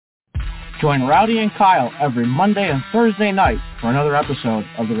Join Rowdy and Kyle every Monday and Thursday night for another episode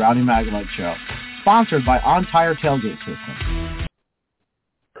of the Rowdy Maglite Show, sponsored by On Tire Tailgate System.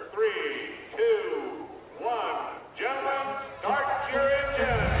 3, 2, 1. Gentlemen, start your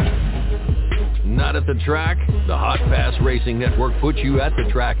engine. Not at the track? The Hot Pass Racing Network puts you at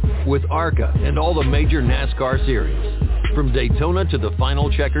the track with ARCA and all the major NASCAR series. From Daytona to the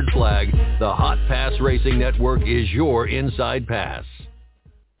final checkered flag, the Hot Pass Racing Network is your inside pass.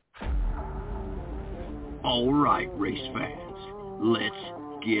 All right, race fans, let's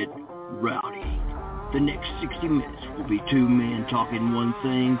get rowdy. The next 60 minutes will be two men talking one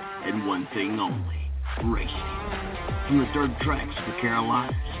thing and one thing only, racing. From the dirt tracks of the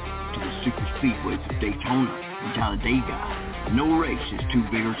Carolinas to the super speedways of Daytona and Talladega, no race is too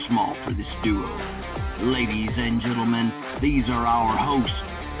big or small for this duo. Ladies and gentlemen, these are our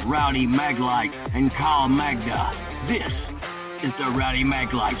hosts, Rowdy Maglite and Kyle Magda. This is the Rowdy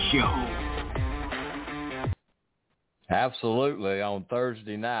Maglite Show. Absolutely, on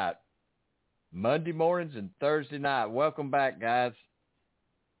Thursday night. Monday mornings and Thursday night. Welcome back, guys.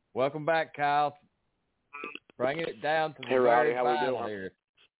 Welcome back, Kyle. Bringing it down to the very final here.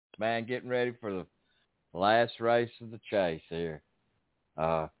 Man, getting ready for the last race of the chase here.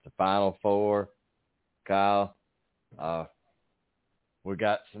 The Final Four. Kyle, we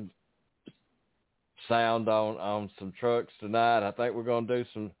got some sound on some trucks tonight. I think we're going to do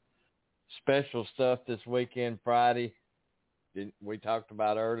some special stuff this weekend, Friday. We talked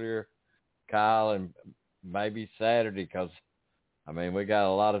about earlier, Kyle, and maybe Saturday, because, I mean, we got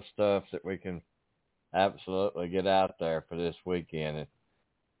a lot of stuff that we can absolutely get out there for this weekend. And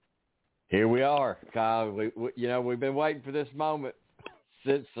here we are, Kyle. We've been waiting for this moment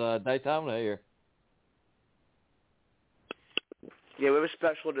since Daytona here. Yeah, we have a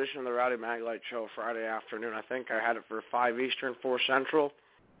special edition of the Rowdy Maglite Show Friday afternoon. I think I had it for 5 Eastern, 4 Central.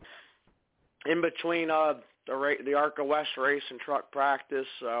 In between the ARCA West race and truck practice,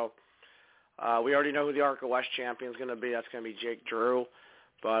 so we already know who the ARCA West champion is going to be. That's going to be Jake Drew,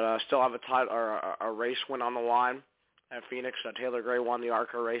 but still have a race win on the line at Phoenix. Taylor Gray won the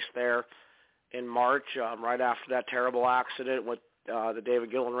ARCA race there in March, right after that terrible accident with the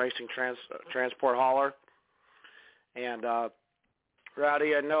David Gillen Racing transport hauler. And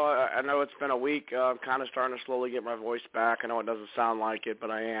Rowdy, I know it's been a week. I'm kind of starting to slowly get my voice back. I know it doesn't sound like it,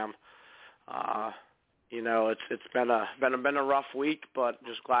 but I am. It's been a rough week, but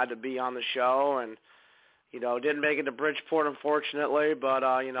just glad to be on the show. And didn't make it to Bridgeport, unfortunately, but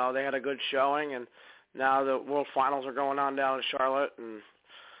they had a good showing, and now the World Finals are going on down in Charlotte, and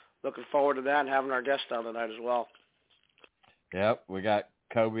looking forward to that and having our guest on tonight as well. Yep, we got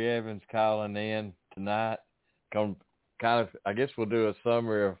Colby Evans calling in tonight. I guess we'll do a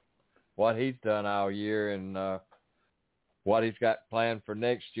summary of what he's done all year and what he's got planned for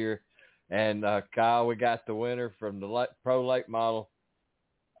next year. And, Kyle, we got the winner from the Pro Late Model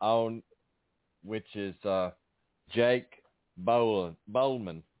on, which is Jake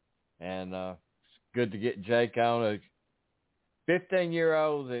Bollman. And it's good to get Jake on, a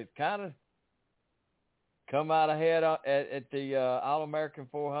 15-year-old that kind of come out ahead at the All-American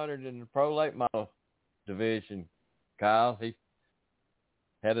 400 in the Pro Late Model division. Kyle, he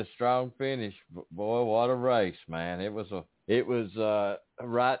had a strong finish. Boy, what a race, man. It was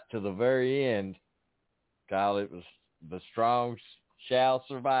right to the very end, Kyle. It was the strong shall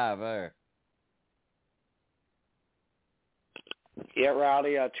survive there. Yeah,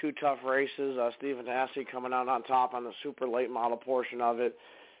 Rowdy, two tough races. Stephen Hasse coming out on top on the super late model portion of it.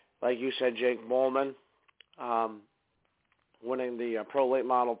 Like you said, Jake Bollman winning the pro late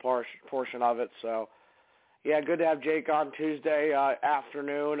model portion of it. So, yeah, good to have Jake on Tuesday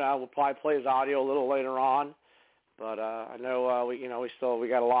afternoon. We'll probably play his audio a little later on. But I know we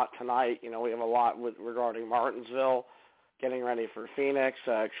got a lot tonight. We have a lot regarding Martinsville, getting ready for Phoenix,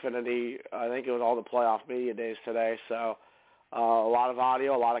 Xfinity. I think it was all the playoff media days today. So a lot of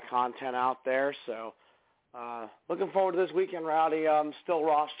audio, a lot of content out there. So looking forward to this weekend, Rowdy. Still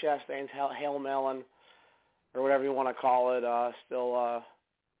Ross Chastain's Hail Melon, or whatever you want to call it. Still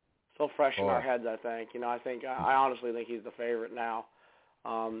fresh in our heads, I think. I honestly think he's the favorite now.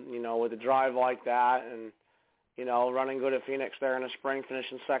 With a drive like that and running good at Phoenix there in the spring,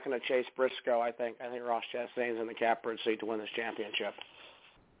 finishing second at Chase Briscoe. I think Ross Chastain's in the catbird seat to win this championship.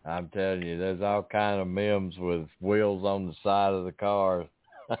 I'm telling you, there's all kind of memes with wheels on the side of the car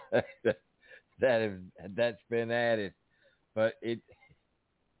that's been added, but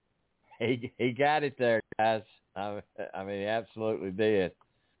he got it there, guys. I mean, he absolutely did.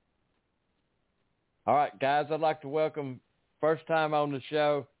 All right, guys, I'd like to welcome, first time on the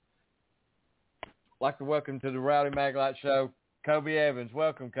show, I'd like to welcome to the Rowdy Maglite Show, Colby Evans.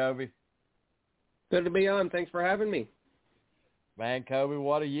 Welcome, Colby. Good to be on. Thanks for having me. Man, Colby,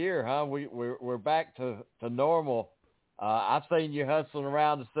 what a year, huh? We're back to normal. I've seen you hustling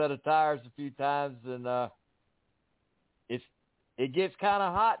around a set of tires a few times, and it gets kind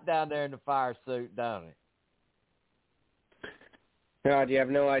of hot down there in the fire suit, don't it? God, you have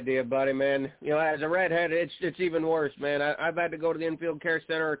no idea, buddy, man. You know, as a redhead, it's even worse, man. I've had to go to the infield care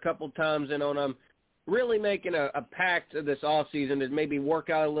center a couple times, and I'm really making a pact this off season to maybe work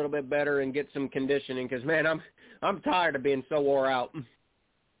out a little bit better and get some conditioning, because, man, I'm tired of being so wore out.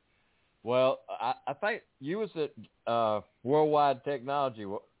 Well, I think you was at Worldwide Technology.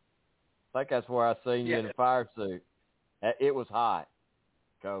 I think that's where I seen you in the fire suit. It was hot,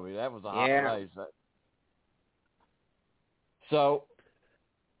 Colby. That was a hot place. So,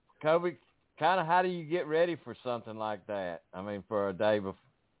 Colby, kind of how do you get ready for something like that? I mean, for a day before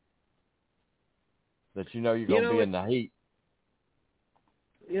that you're going to be in the heat.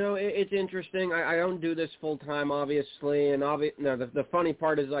 You know, it's interesting. I don't do this full time, obviously, and the funny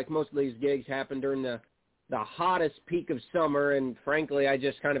part is, like, most of these gigs happen during the hottest peak of summer, and frankly, I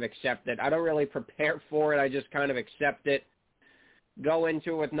just kind of accept it. I don't really prepare for it. I just kind of accept it. Go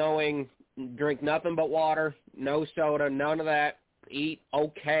into it with knowing, drink nothing but water, no soda, none of that. Eat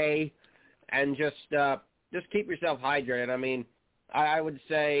okay, and just keep yourself hydrated. I mean, I would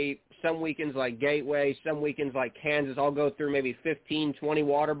say some weekends like Gateway, some weekends like Kansas, I'll go through maybe 15, 20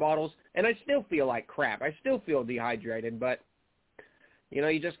 water bottles, and I still feel like crap. I still feel dehydrated, but, you know,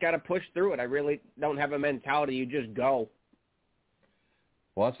 you just got to push through it. I really don't have a mentality. You just go.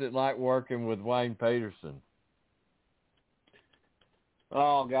 What's it like working with Wayne Peterson?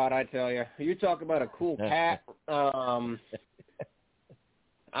 Oh, God, I tell you. You talk about a cool cat.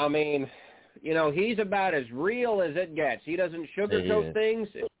 I mean, you know, he's about as real as it gets. He doesn't sugarcoat things.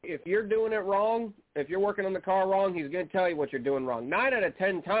 If you're doing it wrong, if you're working on the car wrong, he's going to tell you what you're doing wrong. 9 out of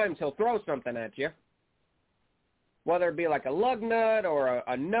 10 times he'll throw something at you, whether it be like a lug nut or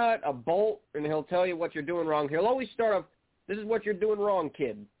a nut, a bolt, and he'll tell you what you're doing wrong. He'll always start off, "This is what you're doing wrong,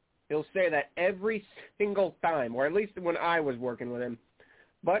 kid." He'll say that every single time, or at least when I was working with him.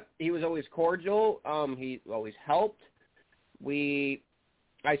 But he was always cordial. He always helped.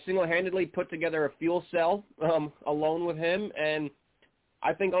 I single-handedly put together a fuel cell alone with him, and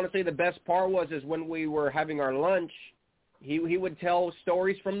I think, honestly, the best part is when we were having our lunch, he would tell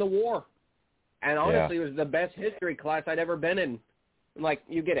stories from the war. And honestly, It was the best history class I'd ever been in. Like,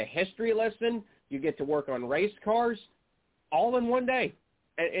 you get a history lesson, you get to work on race cars, all in one day.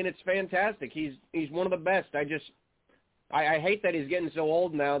 And it's fantastic. He's one of the best. I hate that he's getting so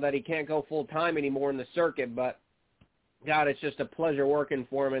old now that he can't go full-time anymore in the circuit, but God, it's just a pleasure working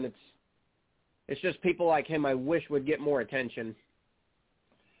for him, and it's just people like him I wish would get more attention.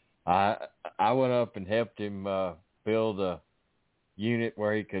 I went up and helped him build a unit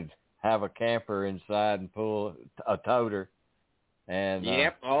where he could have a camper inside and pull a toter. And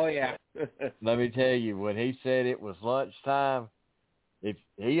yep, oh yeah. Let me tell you, when he said it was lunchtime, if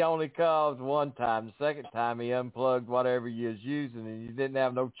he only called one time, the second time he unplugged whatever you was using, and you didn't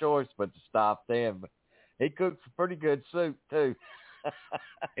have no choice but to stop then. But he cooks a pretty good soup, too.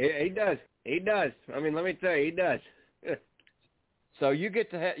 He does. He does. I mean, let me tell you, he does. So you get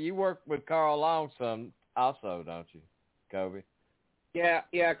to you work with Carl Long some also, don't you, Colby?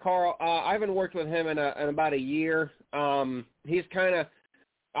 Yeah, Carl. I haven't worked with him in about a year. He's kind of,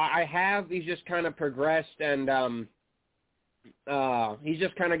 he's just kind of progressed, and he's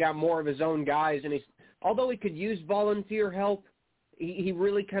just kind of got more of his own guys, and although he could use volunteer help, he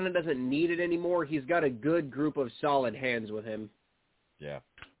really kind of doesn't need it anymore. He's got a good group of solid hands with him. Yeah.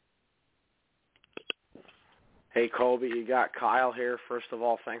 Hey, Colby, you got Kyle here. First of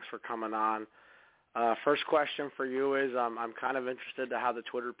all, thanks for coming on. First question for you is I'm kind of interested to how the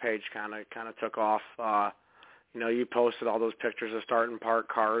Twitter page kind of took off. You posted all those pictures of starting park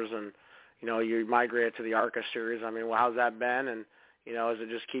cars, and you migrated to the ARCA series. I mean, well, how's that been? And does it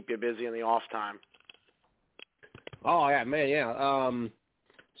just keep you busy in the off time? Oh yeah, man, yeah.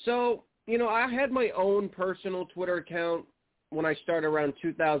 So I had my own personal Twitter account when I started around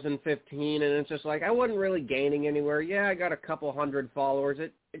 2015, and it's just like I wasn't really gaining anywhere. Yeah, I got a couple hundred followers.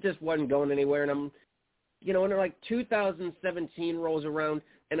 It just wasn't going anywhere, and I'm, and like 2017 rolls around,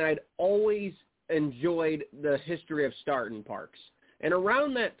 and I'd always enjoyed the history of starting parks. And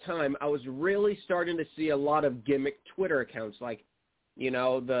around that time, I was really starting to see a lot of gimmick Twitter accounts, like,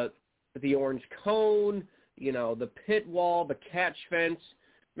 the orange cone, the pit wall, the catch fence.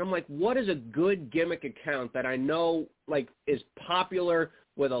 And I'm like, what is a good gimmick account that I know, like, is popular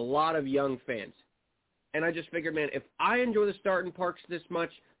with a lot of young fans? And I just figured, man, if I enjoy the starting parks this much,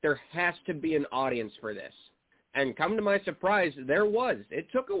 there has to be an audience for this. And come to my surprise, there was. It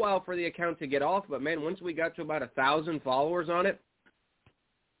took a while for the account to get off, but, man, once we got to about 1,000 followers on it,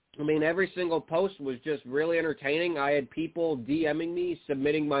 I mean, every single post was just really entertaining. I had people DMing me,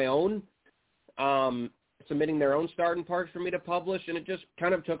 submitting my own, submitting their own starting parks for me to publish, and it just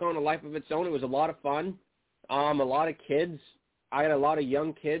kind of took on a life of its own. It was a lot of fun. A lot of kids. I had a lot of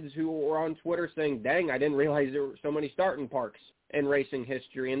young kids who were on Twitter saying, dang, I didn't realize there were so many starting parks in racing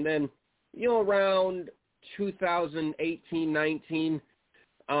history. And then, around 2018-19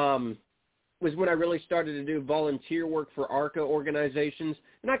 was when I really started to do volunteer work for ARCA organizations.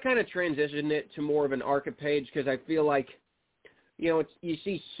 And I kind of transitioned it to more of an ARCA page because I feel like, you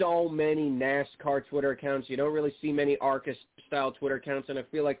see so many NASCAR Twitter accounts. You don't really see many ARCA-style Twitter accounts. And I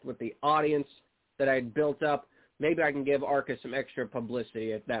feel like with the audience that I had built up, maybe I can give ARCA some extra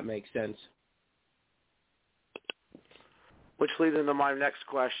publicity, if that makes sense. Which leads into my next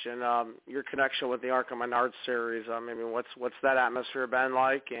question, your connection with the ARCA Menard series. What's that atmosphere been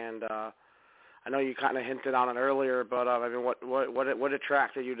like? And I know you kind of hinted on it earlier, but what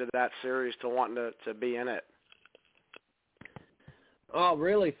attracted you to that series to wanting to be in it? Oh,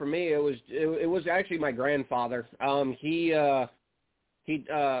 really? For me, it was actually my grandfather. He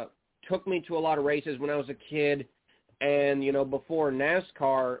took me to a lot of races when I was a kid, and before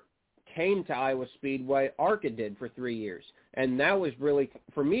NASCAR came to Iowa Speedway, ARCA did for 3 years. And that was really,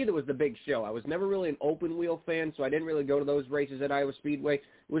 for me, that was the big show. I was never really an open wheel fan, so I didn't really go to those races at Iowa Speedway. It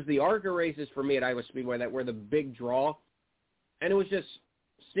was the ARCA races for me at Iowa Speedway that were the big draw. And it was just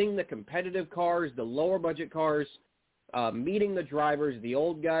seeing the competitive cars, the lower budget cars, meeting the drivers, the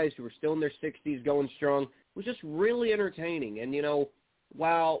old guys who were still in their 60s going strong. It was just really entertaining. And,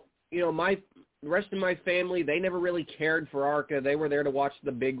 while, the rest of my family, they never really cared for ARCA. They were there to watch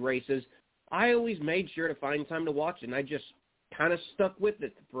the big races. I always made sure to find time to watch it, and I just kind of stuck with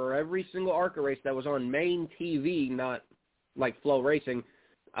it for every single ARCA race that was on main TV, not like Flow Racing.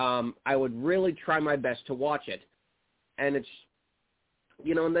 I would really try my best to watch it. And it's,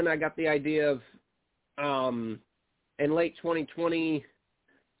 and then I got the idea of, in late 2020, it's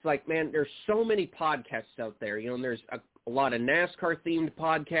like, man, there's so many podcasts out there, and there's a lot of NASCAR-themed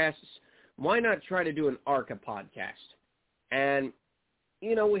podcasts. Why not try to do an ARCA podcast? And,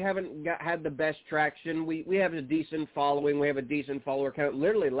 we haven't had the best traction. We have a decent following. We have a decent follower count.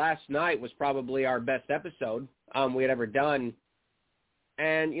 Literally last night was probably our best episode we had ever done.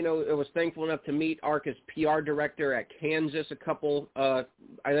 And, I was thankful enough to meet ARCA's PR director at Kansas about a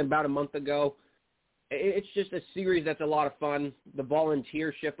month ago. It's just a series that's a lot of fun. The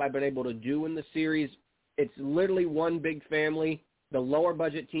volunteership I've been able to do in the series, it's literally one big family. The lower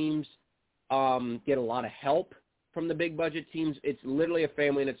budget teams get a lot of help from the big budget teams. It's literally a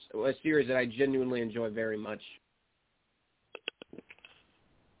family, and it's a series that I genuinely enjoy very much.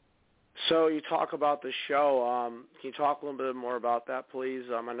 So you talk about the show. Can you talk a little bit more about that, please?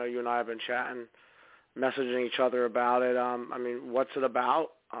 I know you and I have been chatting, messaging each other about it. What's it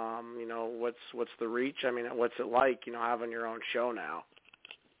about? What's the reach? What's it like, having your own show now?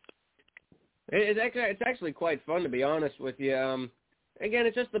 It's actually quite fun, to be honest with you. Again,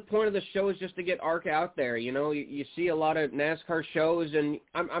 it's just the point of the show is just to get ARCA out there. You see a lot of NASCAR shows, and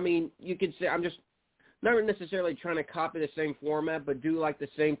you could say I'm just not necessarily trying to copy the same format, but do like the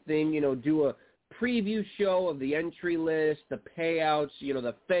same thing. Do a preview show of the entry list, the payouts,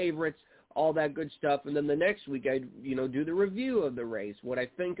 the favorites, all that good stuff, and then the next week I do the review of the race, what I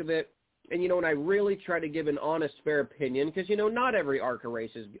think of it, and and I really try to give an honest, fair opinion because not every ARCA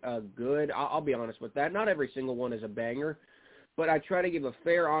race is good. I'll be honest with that. Not every single one is a banger. But I try to give a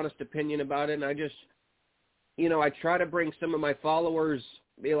fair, honest opinion about it, and I just, I try to bring some of my followers,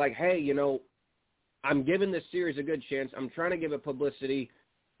 be like, hey, I'm giving this series a good chance. I'm trying to give it publicity,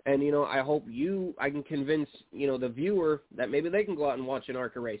 and, I hope I can convince, the viewer that maybe they can go out and watch an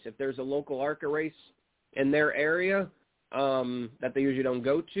ARCA race. If there's a local ARCA race in their area that they usually don't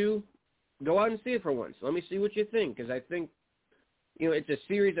go to, go out and see it for once. Let me see what you think, because I think, it's a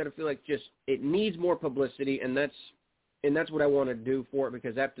series that I feel like it needs more publicity, and that's what I want to do for it,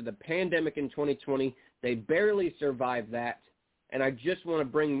 because after the pandemic in 2020, they barely survived that. And I just want to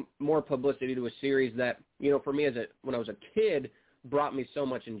bring more publicity to a series that, for me when I was a kid, brought me so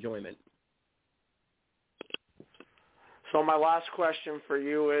much enjoyment. So my last question for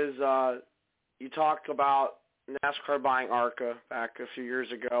you is, you talked about NASCAR buying ARCA back a few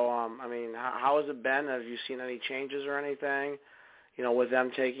years ago. How has it been? Have you seen any changes or anything? With them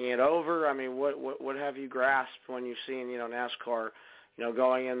taking it over, what have you grasped when you've seen, NASCAR,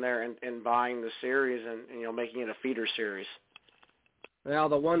 going in there and buying the series and, making it a feeder series? Well,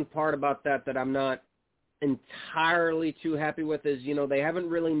 the one part about that I'm not entirely too happy with is, they haven't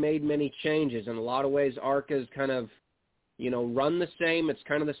really made many changes. In a lot of ways, ARCA's kind of, run the same. It's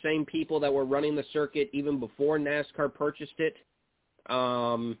kind of the same people that were running the circuit even before NASCAR purchased it.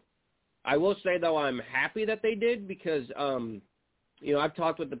 I will say, though, I'm happy that they did because, I've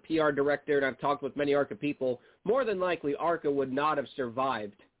talked with the PR director and I've talked with many ARCA people. More than likely, ARCA would not have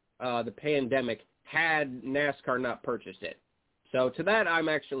survived the pandemic had NASCAR not purchased it. So to that, I'm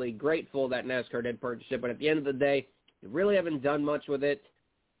actually grateful that NASCAR did purchase it. But at the end of the day, they really haven't done much with it.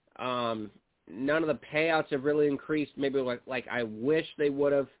 None of the payouts have really increased, maybe like I wish they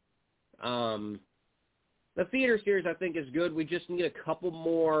would have. The feeder series, I think, is good. We just need a couple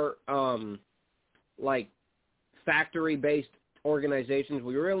more, factory-based organizations.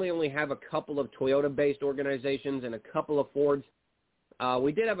 We really only have a couple of Toyota-based organizations and a couple of Fords.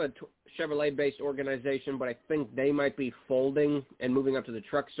 We did have a Chevrolet-based organization, but I think they might be folding and moving up to the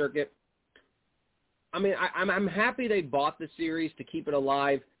truck circuit. I mean, I'm happy they bought the series to keep it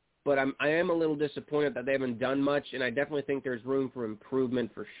alive, but I am a little disappointed that they haven't done much, and I definitely think there's room for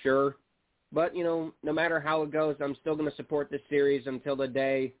improvement for sure. But, no matter how it goes, I'm still going to support this series until the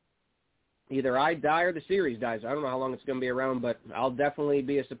day either I die or the series dies. I don't know how long it's going to be around, but I'll definitely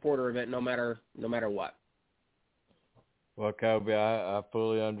be a supporter of it no matter what. Well, Colby, I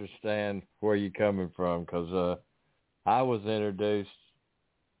fully understand where you're coming from because I was introduced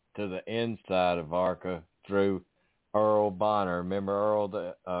to the inside of ARCA through Earl Bonner. Remember Earl,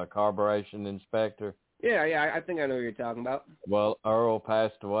 the carburation inspector? Yeah, I think I know what you're talking about. Well, Earl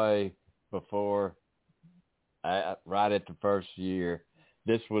passed away before, right at the first year.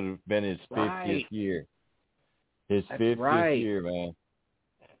 This would have been his 50th year. His 50th year, man.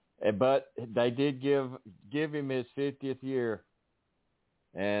 But they did give him his 50th year,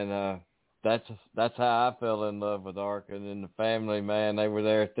 and that's how I fell in love with ARCA. And then the family, man, they were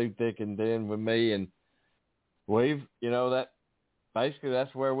there through thick and thin with me, and we've, that basically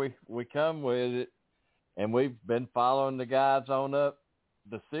that's where we come with it, and we've been following the guys on up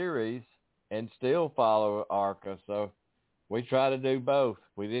the series and still follow ARCA. So we try to do both.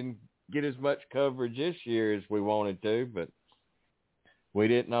 We didn't get as much coverage this year as we wanted to, but we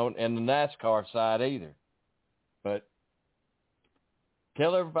didn't own in the NASCAR side either. But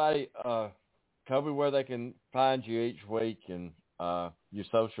tell everybody, Colby, where they can find you each week and your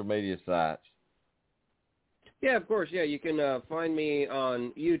social media sites. Yeah, of course. Yeah, you can find me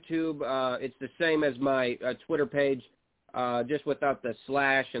on YouTube. It's the same as my Twitter page, just without the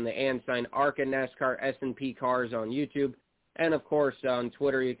slash and the and sign, ARCA NASCAR S&P Cars on YouTube. And, of course, on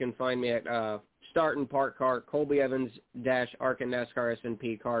Twitter you can find me at Start and Park Car, Colby Evans - ARCA NASCAR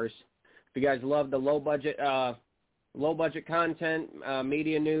S&P Cars. If you guys love the low budget content,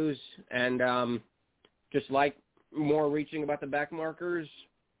 media news, and just like more reaching about the back markers,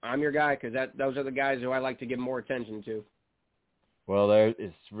 I'm your guy because those are the guys who I like to give more attention to. Well,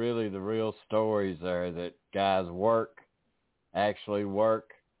 it's really the real stories there that guys actually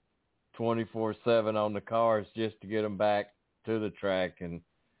work 24/7 on the cars just to get them back to the track. And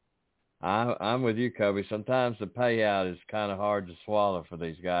I'm with you, Colby. Sometimes the payout is kind of hard to swallow for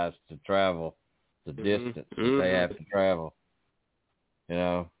these guys to travel the distance that they have to travel.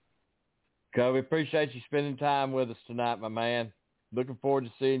 Colby, appreciate you spending time with us tonight, my man. Looking forward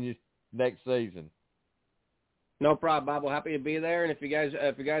to seeing you next season. No problem, Bob. We're happy to be there. And if you guys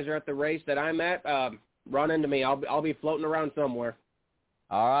are at the race that I'm at, run into me. I'll be floating around somewhere.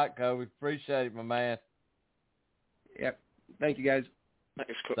 All right, Colby. Appreciate it, my man. Yep. Thank you, guys.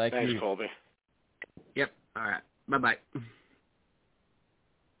 Thanks, Colby. Yep. All right. Bye-bye.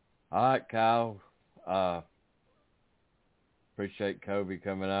 All right, Kyle. Appreciate Colby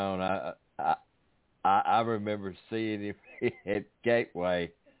coming on. I remember seeing him at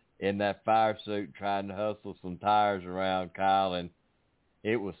Gateway in that fire suit trying to hustle some tires around, Kyle, and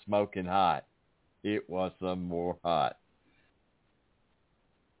it was smoking hot. It was some more hot.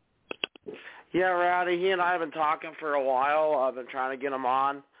 Yeah, Rowdy, he and I have been talking for a while. I've been trying to get him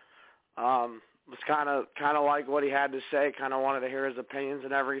on. Was kind of like what he had to say, kind of wanted to hear his opinions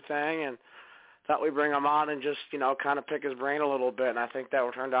and everything, and thought we'd bring him on and just, kind of pick his brain a little bit, and I think that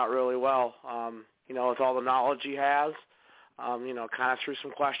turned out really well. With all the knowledge he has, kind of threw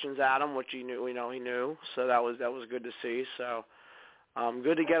some questions at him, which he knew, so that was good to see. So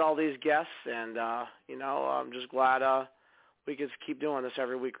good to get all these guests, and, I'm just glad we can keep doing this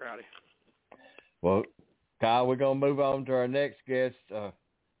every week, Rowdy. Well, Kyle, we're going to move on to our next guest.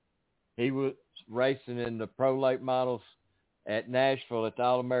 He was racing in the Pro Late Models at Nashville at the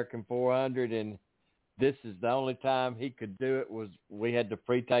All-American 400, and this is the only time he could do it. We had to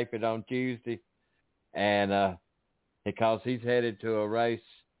pre-tape it on Tuesday, and because he's headed to a race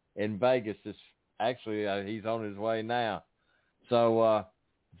in Vegas this actually, he's on his way now. So,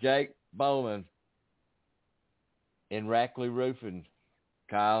 Jake Bollman in Rackley Roofing,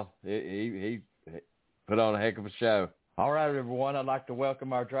 Kyle, he put on a heck of a show. All right, everyone, I'd like to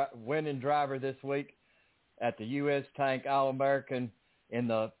welcome our winning driver this week at the U.S. Tank All-American in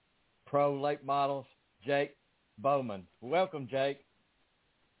the Pro Late Models, Jake Bollman. Welcome, Jake.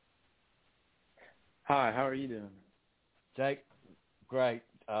 Hi, how are you doing? Jake, great.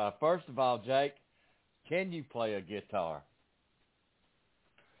 First of all, Jake, can you play a guitar?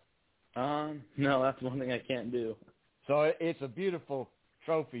 No, that's one thing I can't do. So it's a beautiful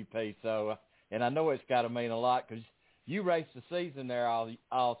trophy piece, so, and I know it's got to mean a lot because you raced the season there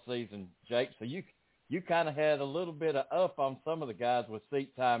all season, Jake. So you kind of had a little bit of up on some of the guys with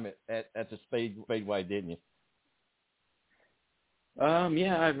seat time at the speedway, didn't you?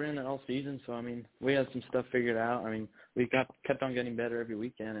 Yeah, I ran it all season, so I mean, we had some stuff figured out. I mean, we kept on getting better every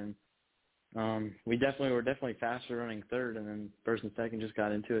weekend, and we were definitely faster running third, and then first and second just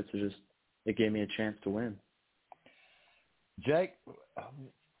got into it, so it gave me a chance to win. Jake,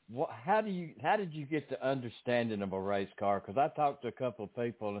 how did you get the understanding of a race car? Because I talked to a couple of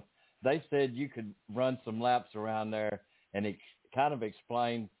people, and they said you could run some laps around there, and it kind of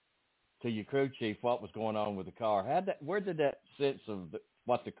explained to your crew chief what was going on with the car. Where did that sense of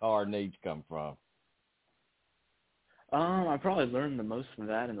what the car needs come from? I probably learned the most from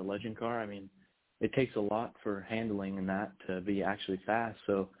that in the Legend car. I mean, it takes a lot for handling and that to be actually fast.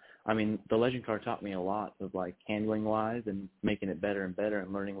 So, I mean, the Legend car taught me a lot of, like, handling-wise and making it better and better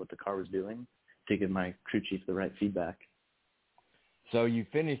and learning what the car was doing to give my crew chief the right feedback. So you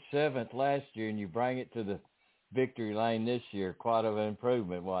finished 7th last year, and you bring it to the victory lane this year. Quite of an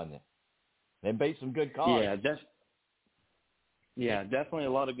improvement, wasn't it? They beat some good cars. Yeah, definitely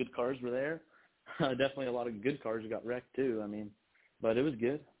a lot of good cars were there. Definitely a lot of good cars got wrecked too. I mean, but it was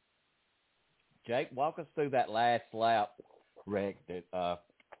good. Jake, walk us through that last lap wreck.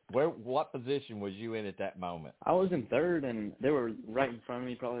 What position was you in at that moment? I was in third, and they were right in front of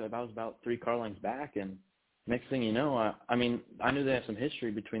me. Probably I was about 3 car lengths back, and next thing you know, I mean, I knew they had some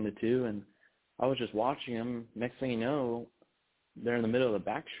history between the two, and I was just watching them. Next thing you know, they're in the middle of the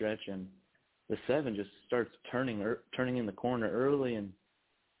backstretch, and the 7 just starts turning in the corner early, and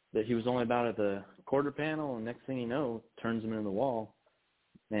that he was only about at the quarter panel, and next thing you know, turns him into the wall.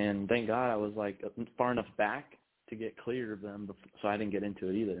 And thank God I was like far enough back to get clear of them, so I didn't get into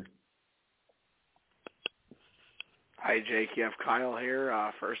it either. Hi, Jake. You have Kyle here.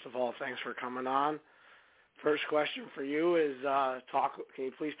 First of all, thanks for coming on. First question for you is, can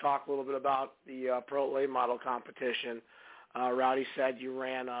you please talk a little bit about the Pro Late Model competition? Rowdy said you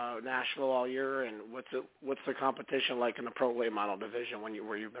ran national all year, and what's the competition like in the Pro Late Model division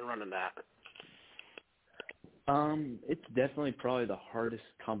where you've been running that? It's definitely probably the hardest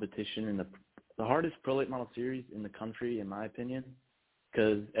competition in the hardest Pro Late Model series in the country, in my opinion,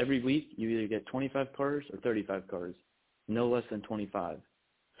 because every week you either get 25 cars or 35 cars, no less than 25.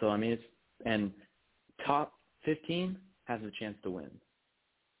 So I mean, and top 15 has a chance to win.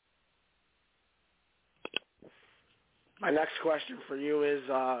 My next question for you is,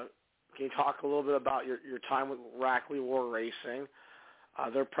 can you talk a little bit about your time with Rackley War Racing,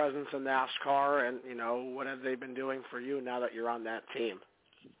 their presence in NASCAR, and, you know, what have they been doing for you now that you're on that team?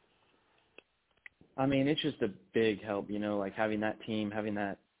 I mean, it's just a big help, you know, like having that team, having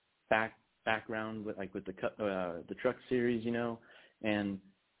that background with the truck series, you know, and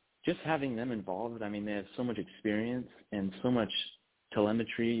just having them involved. I mean, they have so much experience and so much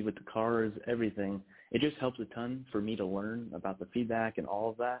telemetry with the cars, everything. It just helps a ton for me to learn about the feedback and all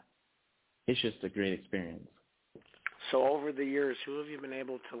of that. It's just a great experience. So over the years, who have you been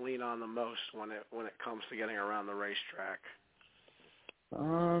able to lean on the most when it comes to getting around the racetrack?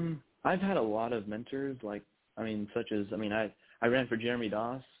 I've had a lot of mentors, I ran for Jeremy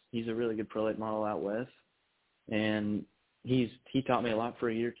Doss. He's a really good Pro Late Model out west, and he taught me a lot for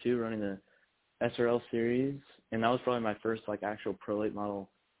a year too, running the SRL series, and that was probably my first actual Pro Late Model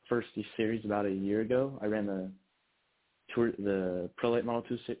first series about a year ago. I ran the Pro Late Model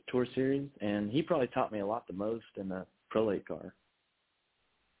Tour series, and he probably taught me a lot the most in the Pro Late car.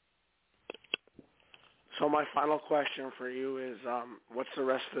 So my final question for you is, what's the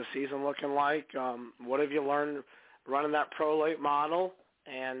rest of the season looking like? What have you learned running that Pro Late Model,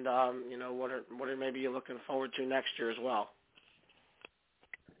 and what are maybe you looking forward to next year as well?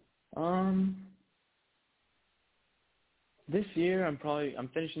 This year I'm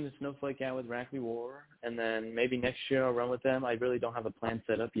finishing the Snowflake out with Rackley War, and then maybe next year I'll run with them. I really don't have a plan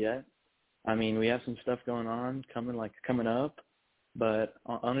set up yet. I mean, we have some stuff going on coming up, but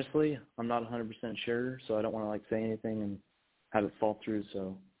honestly, I'm not 100% sure, so I don't want to say anything and have it fall through.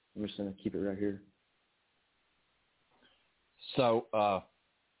 So I'm just gonna keep it right here. So,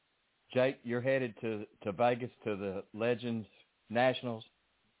 Jake, you're headed to Vegas to the Legends Nationals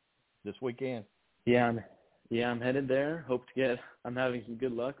this weekend. Yeah, I'm headed there. I'm having some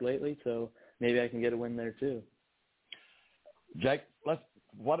good luck lately, so maybe I can get a win there too. Jake,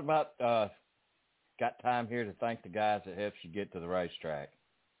 what about got time here to thank the guys that helps you get to the racetrack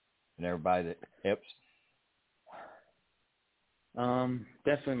and everybody that helps?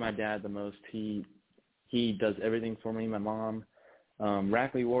 Definitely my dad the most. He does everything for me. My mom,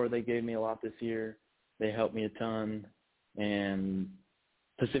 Rackley War, they gave me a lot this year. They helped me a ton. And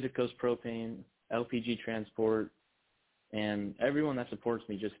Pacific Coast Propane, LPG Transport, and everyone that supports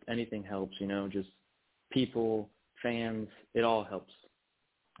me, just anything helps, just people, fans, it all helps.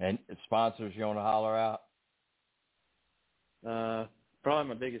 And sponsors you want to holler out? Probably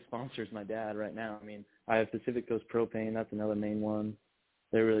my biggest sponsor is my dad right now. I mean, I have Pacific Coast Propane. That's another main one.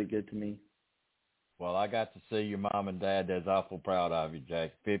 They're really good to me. Well, I got to see your mom and dad. That's awful proud of you,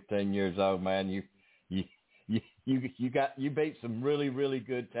 Jake. 15 years old, man. You beat some really, really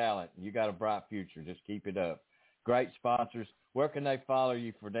good talent. You got a bright future. Just keep it up. Great sponsors. Where can they follow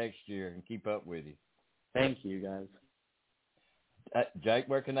you for next year and keep up with you? Thank you, guys. Jake,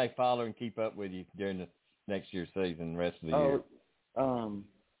 where can they follow and keep up with you during the next year's season and the rest of the year?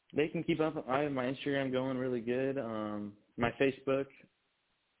 They can keep up. I have my Instagram going really good, my Facebook,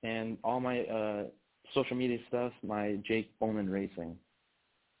 and all my social media stuff, my Jake Bollman Racing.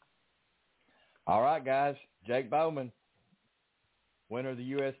 All right, guys. Jake Bollman, winner of the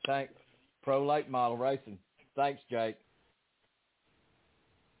U.S. Tank Pro Late Model Racing. Thanks, Jake.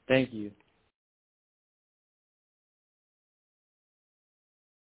 Thank you.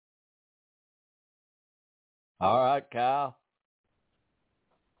 All right, Kyle.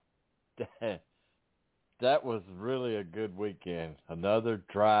 That was really a good weekend. Another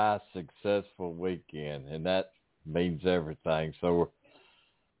dry, successful weekend, and that means everything. So we're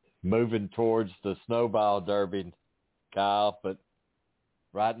moving towards the Snowball Derby, Kyle. But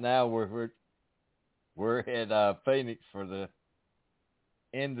right now we're at Phoenix for the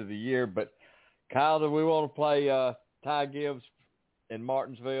end of the year. But Kyle, do we want to play Ty Gibbs in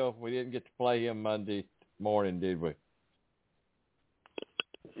Martinsville? We didn't get to play him Monday morning, did we?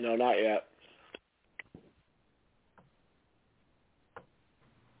 No, not yet.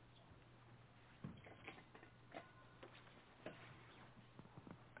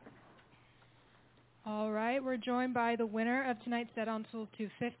 All right, we're joined by the winner of tonight's Dead on Tools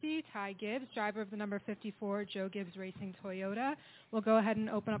 250, Ty Gibbs, driver of the number 54 Joe Gibbs Racing Toyota. We'll go ahead and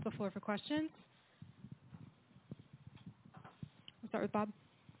open up the floor for questions. We'll start with Bob.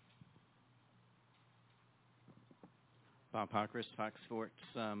 Bob Pockris, Fox Sports.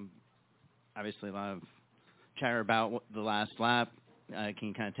 Obviously a lot of chatter about the last lap. Can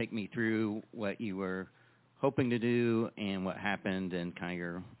you kind of take me through what you were hoping to do and what happened and kind of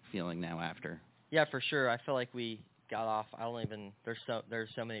your feeling now after? Yeah, for sure. I feel like we got off. There's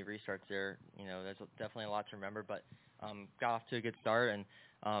so many restarts there. There's definitely a lot to remember, but got off to a good start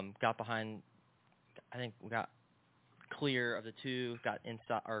and got behind. I think we got clear of the two, got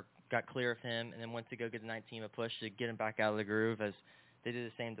clear of him, and then went to go give the 19 a push to get him back out of the groove as they did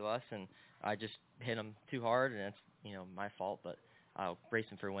the same to us, and I just hit him too hard, and it's my fault, but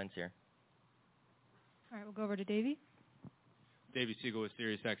racing for wins here. All right, we'll go over to Davey. Davey Siegel with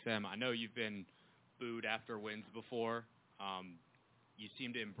SiriusXM. I know you've been booed after wins before. You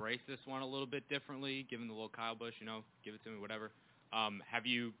seem to embrace this one a little bit differently, given the little Kyle Busch, give it to me, whatever. Have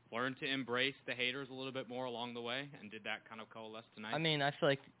you learned to embrace the haters a little bit more along the way, and did that kind of coalesce tonight? I mean, I feel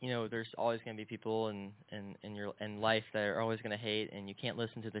like, there's always going to be people in life that are always going to hate, and you can't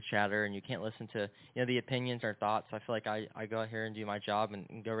listen to the chatter, and you can't listen to, the opinions or thoughts. I feel like I go out here and do my job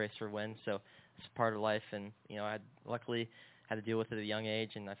and go race for wins, so it's part of life, and, I luckily had to deal with it at a young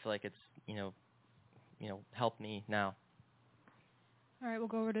age, and I feel like it's, helped me now. All right, we'll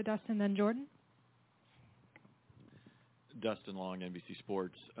go over to Dustin, then Jordan. Dustin Long, NBC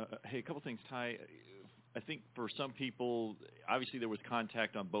Sports. Hey, a couple things, Ty. I think for some people, obviously there was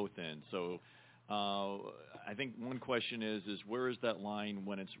contact on both ends. So I think one question is where is that line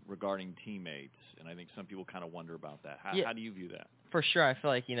when it's regarding teammates? And I think some people kind of wonder about that. How do you view that? For sure. I feel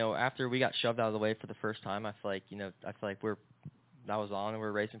like, after we got shoved out of the way for the first time, I feel like, that was on and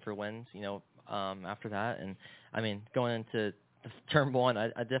we're racing for wins, after that. And, I mean, going into turn one, I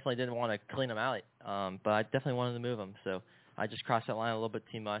definitely didn't want to clean him out, but I definitely wanted to move him. So I just crossed that line a little bit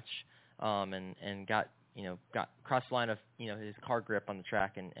too much, and got crossed the line of, his car grip on the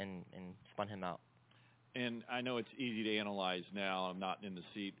track and spun him out. And I know it's easy to analyze now. I'm not in the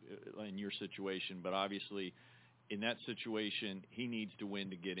seat in your situation, but obviously in that situation, he needs to win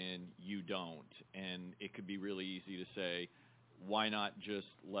to get in. You don't. And it could be really easy to say, why not just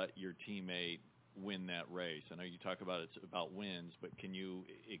let your teammate win that race? I know you talk about it's about wins, but can you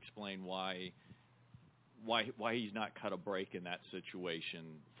explain why he's not cut a break in that situation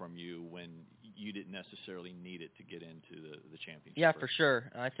from you when you didn't necessarily need it to get into the championship? Yeah, for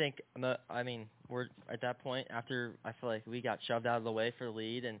sure. And I think, we're at that point after I feel like we got shoved out of the way for the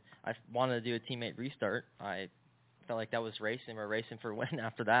lead, and I wanted to do a teammate restart. I felt like that was racing. We're racing for a win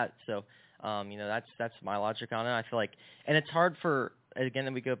after that. So, that's my logic on it. I feel like, and it's hard for, again,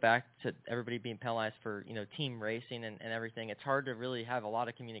 then we go back to everybody being penalized for, team racing and everything. It's hard to really have a lot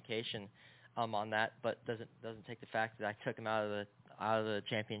of communication on that, but doesn't take the fact that I took him out of the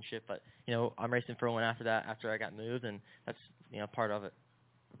championship. But I'm racing for one after that, after I got moved, and that's part of it.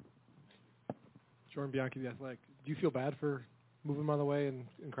 Jordan Bianchi, The Athletic. Do you feel bad for moving him out of the way and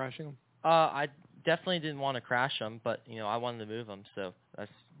crashing him? I definitely didn't want to crash him, but I wanted to move him, so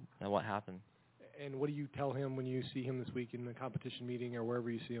that's what happened. And what do you tell him when you see him this week in the competition meeting or wherever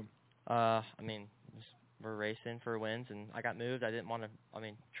you see him? We're racing for wins, and I got moved. I didn't want to,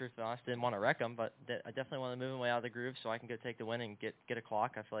 truthfully honest, didn't want to wreck him, but I definitely want to move him way out of the groove so I can go take the win and get a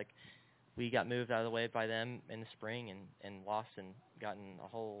clock. I feel like we got moved out of the way by them in the spring and lost and gotten a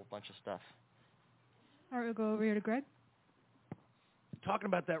whole bunch of stuff. All right, we'll go over here to Greg. Talking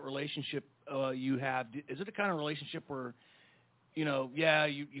about that relationship you have, is it a kind of relationship where, you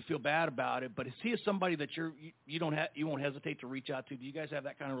feel bad about it, but is he somebody that you won't hesitate to reach out to? Do you guys have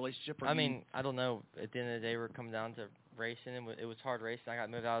that kind of relationship? Or I don't know. At the end of the day, we're coming down to racing, and it was hard racing. I got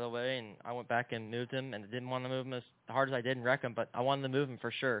moved out of the way, and I went back and moved him, and I didn't want to move him as hard as I did and wreck him, but I wanted to move him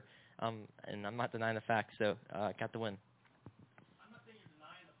for sure, and I'm not denying the fact, so I got the win. I'm not saying you're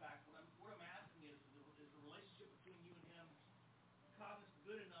denying the fact. What I'm asking is the relationship between you and him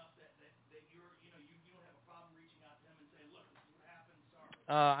good enough that you don't have a problem reaching out to him and saying, look, this is what happened,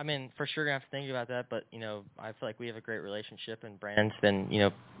 sorry? For sure gonna have to think about that, but I feel like we have a great relationship, and Brandon's been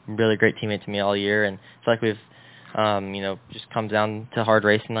really great teammate to me all year, and I feel like we've just come down to hard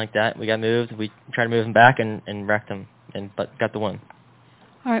racing like that. We got moved, we tried to move him back and wrecked him, but got the win.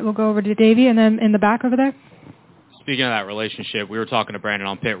 All right, we'll go over to Davey, and then in the back over there. Speaking of that relationship, we were talking to Brandon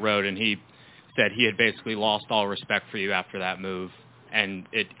on pit road, and he said he had basically lost all respect for you after that move. And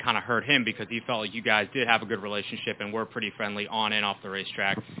it kind of hurt him because he felt like you guys did have a good relationship and were pretty friendly on and off the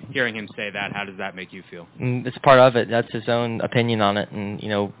racetrack. Hearing him say that, how does that make you feel? It's part of it. That's his own opinion on it. And,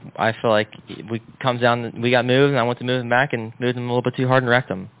 I feel like we got moved, and I went to move him back and moved him a little bit too hard and wrecked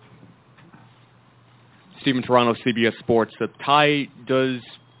him. Stephen Toronto, CBS Sports. Ty,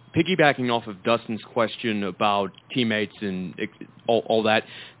 piggybacking off of Dustin's question about teammates and all that,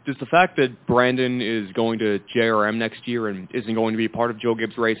 does the fact that Brandon is going to JRM next year and isn't going to be part of Joe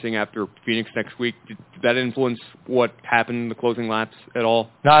Gibbs Racing after Phoenix next week, did that influence what happened in the closing laps at all?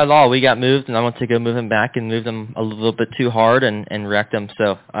 Not at all. We got moved, and I went to go move him back and moved him a little bit too hard and wrecked him.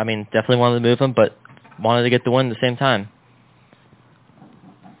 So, definitely wanted to move him, but wanted to get the win at the same time.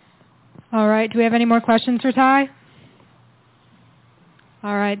 All right. Do we have any more questions for Ty?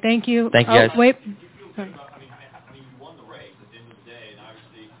 All right. Thank you. Thank you, guys. Wait. You won the race at the end of the day, and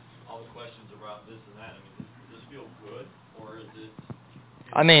obviously all the questions about this and that. Does this feel good, or is it?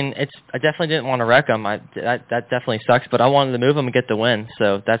 I definitely didn't want to wreck him. That definitely sucks, but I wanted to move him and get the win.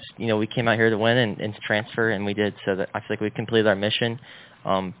 So that's, we came out here to win and transfer, and we did. So that I feel like we completed our mission.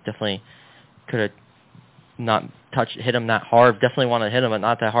 Definitely could have not hit him that hard. Definitely wanted to hit him, but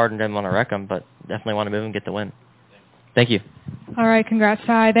not that hard, and didn't want to wreck him, but definitely want to move him and get the win. Thank you. All right. Congrats,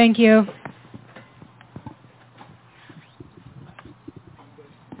 Ty. Thank you.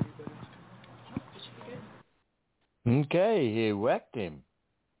 Okay, he wrecked him.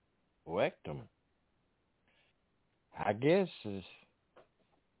 I guess, is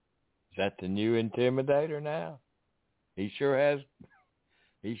that the new Intimidator now? He sure has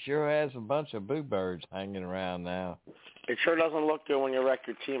a bunch of boo birds hanging around now. It sure doesn't look good when you wreck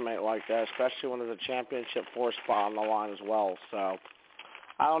your teammate like that, especially when there's a championship 4 spot on the line as well. So,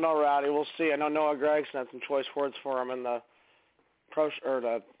 I don't know, Rowdy. We'll see. I know Noah Gregson had some choice words for him in the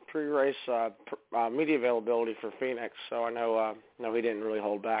pre-race media availability for Phoenix. So I know he didn't really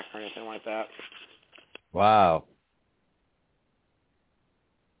hold back or anything like that. Wow.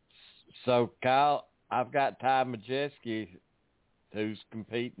 So, Kyle, I've got Ty Majeski, who's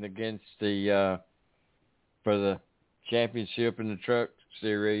competing against for the championship in the truck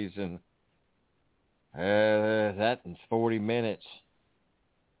series, and that's 40 minutes.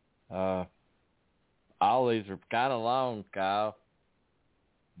 All these are kind of long, Kyle.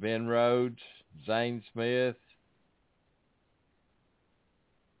 Ben Rhodes, Zane Smith.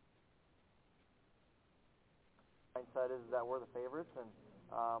 Mindset is that we're the favorites, and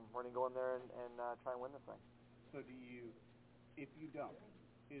we're going to go in there and try and win this thing. So do you if you don't,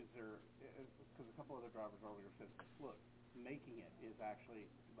 is there, because a couple other drivers earlier said, look, making it is actually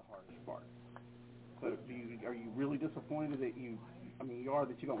the hardest part. So are you really disappointed that you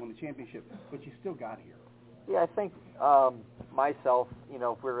don't win the championship, but you still got here? Yeah, I think myself,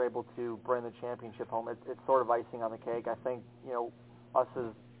 if we were able to bring the championship home, it's sort of icing on the cake. I think, us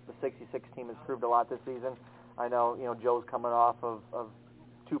as the 66 team has proved a lot this season. I know, Joe's coming off of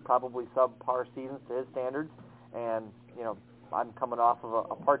two probably subpar seasons to his standards, and, I'm coming off of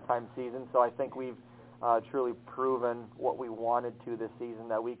a part-time season, so I think we've truly proven what we wanted to this season,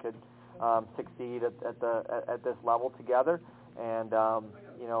 that we could succeed at this level together, and,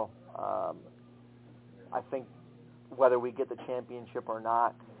 I think whether we get the championship or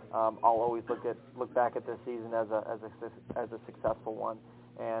not, I'll always look back at this season as a successful one,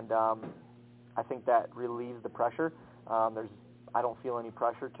 and I think that relieves the pressure. I don't feel any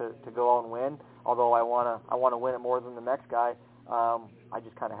pressure to go out and win, although I wanna win it more than the next guy. I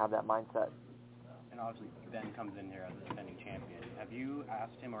just kind of have that mindset. And obviously, Ben comes in here as a defending champion. Have you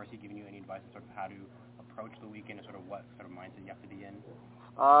asked him, or has he given you any advice on sort of how to approach the weekend and sort of what sort of mindset you have to be in?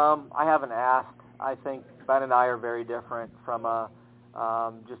 I haven't asked. I think Ben and I are very different from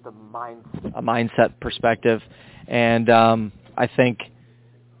just a mindset perspective, and I think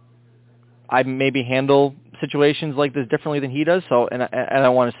I maybe handle situations like this differently than he does. So, and I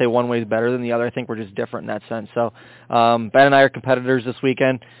don't want to say one way is better than the other. I think we're just different in that sense. So, Ben and I are competitors this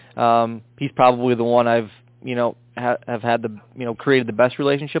weekend. He's probably the one I've have had the created the best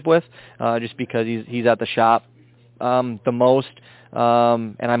relationship with, just because he's at the shop the most.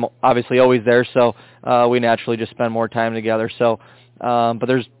 And I'm obviously always there, so we naturally just spend more time together. So, but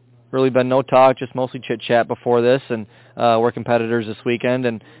there's really been no talk, just mostly chit-chat before this, and we're competitors this weekend.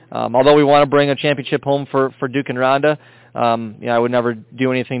 And although we want to bring a championship home for Duke and Rhonda, I would never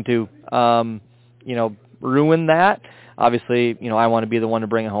do anything to, ruin that. Obviously, I want to be the one to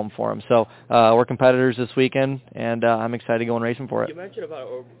bring it home for them. So we're competitors this weekend, and I'm excited to go and racing for it. You mentioned about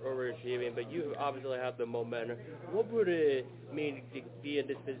overachieving, but you obviously have the momentum. What would it mean to be in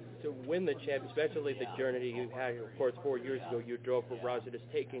this position to win the championship, especially the journey you had? Of course, 4 years ago, you drove for Rouse. It's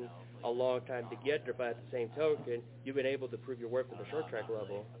taking a long time to get there, but at the same token, you've been able to prove your worth at the short track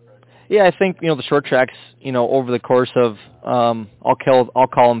level. Yeah, I think the short tracks, over the course of I'll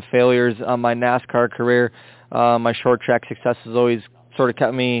call them failures on my NASCAR career. My short track success has always sort of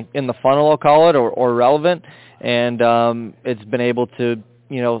kept me in the funnel, I'll call it, or relevant, and it's been able to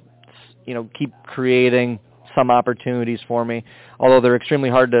keep creating some opportunities for me. Although they're extremely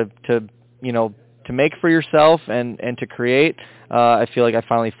hard to make for yourself and to create. I feel like I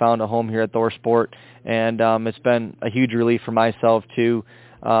finally found a home here at ThorSport, and it's been a huge relief for myself to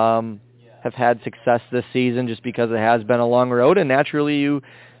have had success this season, just because it has been a long road, and naturally you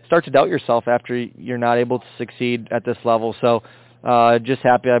start to doubt yourself after you're not able to succeed at this level. So just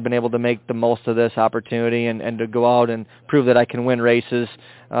happy I've been able to make the most of this opportunity and to go out and prove that I can win races,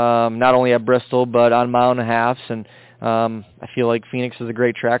 not only at Bristol but on mile and a halves. And I feel like Phoenix is a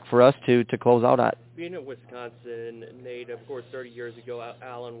great track for us to close out at. Being in Wisconsin, Nate, of course, 30 years ago,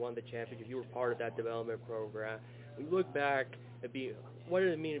 Alan won the championship. You were part of that development program. When you look back at what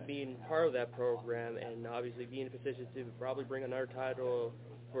did it mean being part of that program, and obviously being in a position to probably bring another title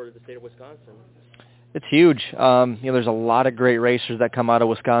for the state of Wisconsin? It's huge. There's a lot of great racers that come out of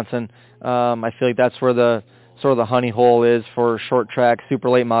Wisconsin. I feel like that's where the sort of the honey hole is for short track, super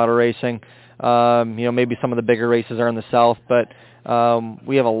late model racing. Maybe some of the bigger races are in the South, but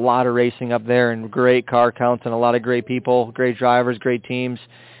we have a lot of racing up there and great car counts and a lot of great people, great drivers, great teams.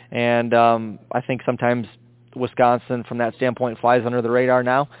 And I think sometimes Wisconsin, from that standpoint, flies under the radar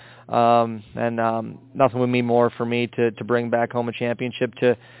now. And nothing would mean more for me to bring back home a championship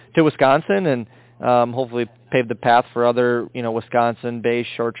to Wisconsin, and hopefully pave the path for other Wisconsin-based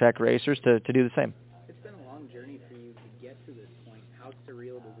short track racers to do the same. It's been a long journey for you to get to this point. How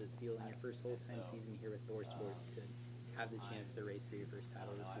surreal does it feel in your first full-time season here with ThorSport to have the chance to race for your first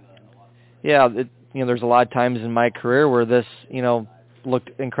title this weekend? Yeah, there's a lot of times in my career where this looked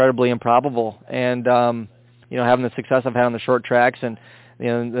incredibly improbable, and having the success I've had on the short tracks and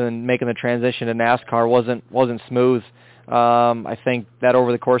and making the transition to NASCAR wasn't smooth. I think that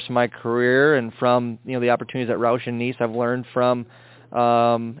over the course of my career and from the opportunities at Roush and Nice, I've learned from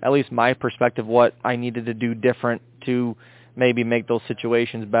at least my perspective what I needed to do different to maybe make those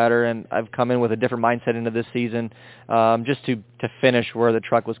situations better. And I've come in with a different mindset into this season, just to finish where the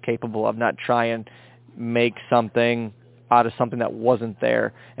truck was capable of, not try and make something out of something that wasn't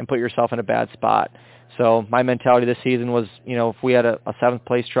there and put yourself in a bad spot. So my mentality this season was, if we had a 7th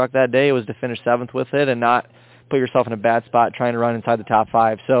place truck that day, it was to finish 7th with it and not put yourself in a bad spot trying to run inside the top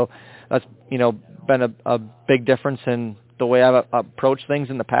 5. So that's, been a big difference in the way I've approached things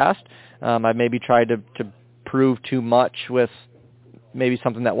in the past. I've maybe tried to prove too much with maybe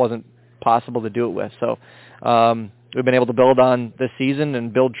something that wasn't possible to do it with. So we've been able to build on this season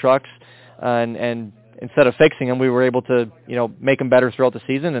and build trucks, and instead of fixing them, we were able to, make them better throughout the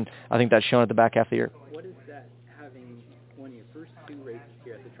season, and I think that's shown at the back half of the year. What is that, having won your first 2 races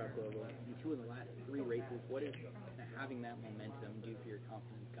here at the truck level and 2 of the last 3 races, what is having that momentum do for your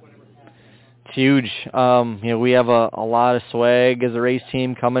confidence coming into the season? It's huge. We have a lot of swag as a race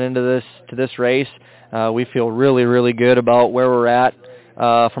team coming into this race. We feel really, really good about where we're at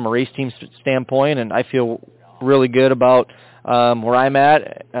from a race team standpoint, and I feel really good about where I'm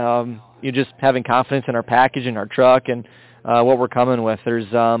at. You're just having confidence in our package and our truck and what we're coming with.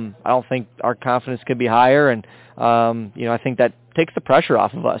 I don't think our confidence could be higher, and I think that takes the pressure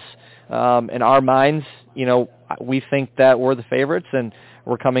off of us. In our minds, we think that we're the favorites, and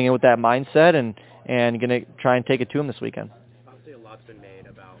we're coming in with that mindset and going to try and take it to them this weekend. Obviously, a lot's been made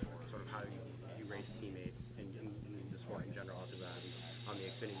about sort of how you race teammates in the sport in general, on the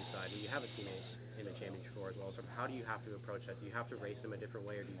Xfinity side. And you have a teammate in the championship as well. So how do you have to approach that? Do you have to race them a different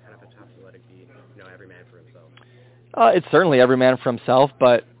way, or do you kind of have to let it be, every man for himself? It's certainly every man for himself,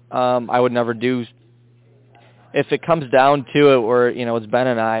 but I would never do. If it comes down to it, where it's Ben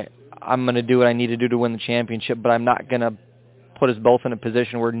and I'm going to do what I need to do to win the championship, but I'm not going to put us both in a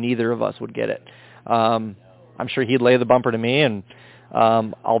position where neither of us would get it. I'm sure he'd lay the bumper to me, and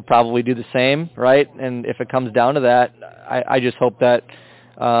I'll probably do the same, right? And if it comes down to that, I just hope that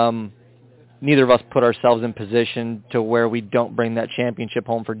neither of us put ourselves in position to where we don't bring that championship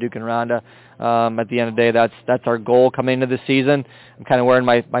home for Duke and Rhonda. At the end of the day, that's our goal coming into the season. I'm kind of wearing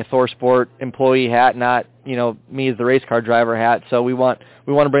my ThorSport employee hat, not me as the race car driver hat. So we want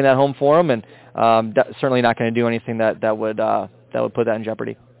to bring that home for them, and certainly not going to do anything that would put that in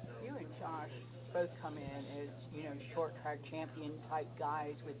jeopardy. You and Josh both come in as short track champion type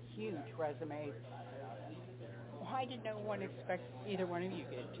guys with huge resumes. Why did no one expect either one of you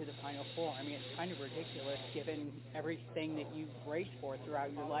to get to the Final Four? I mean, it's kind of ridiculous given everything that you've raced for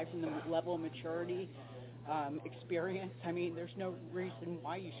throughout your life and the level of maturity, experience. I mean, there's no reason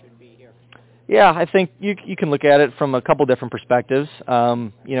why you shouldn't be here. Yeah, I think you can look at it from a couple different perspectives.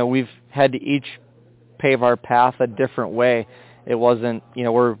 We've had to each pave our path a different way. It wasn't,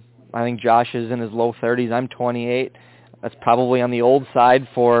 I think Josh is in his low 30s. I'm 28. That's probably on the old side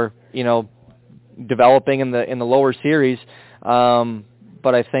for, developing in the lower series.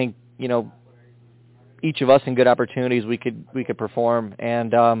 But I think, each of us in good opportunities we could perform,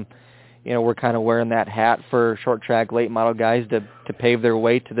 and we're kind of wearing that hat for short track late model guys to pave their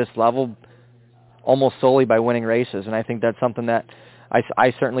way to this level almost solely by winning races. And I think that's something that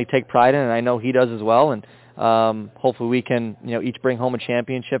I certainly take pride in, and I know he does as well. And hopefully we can each bring home a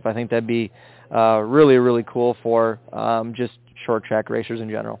championship. I think that'd be really, really cool for just short track racers in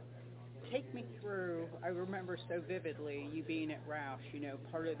general. Take me through, I remember so vividly you being at Roush,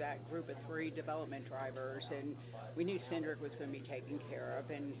 part of that group of 3 development drivers, and we knew Cindric was going to be taken care of,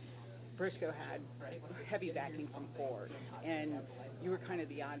 and Briscoe had heavy backing from Ford, and you were kind of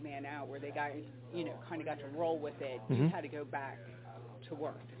the odd man out where they got, kind of got to roll with it. Mm-hmm. You had to go back to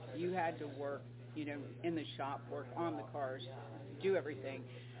work. You had to work, in the shop, work on the cars, do everything.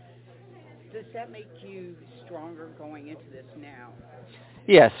 Does that make you stronger going into this now?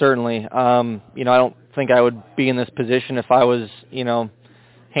 Yeah, certainly. I don't think I would be in this position if I was,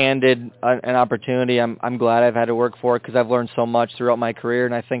 handed an opportunity. I'm glad I've had to work for it because I've learned so much throughout my career,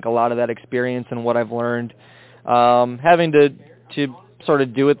 and I think a lot of that experience and what I've learned, having to sort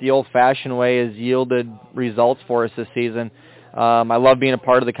of do it the old-fashioned way has yielded results for us this season. I love being a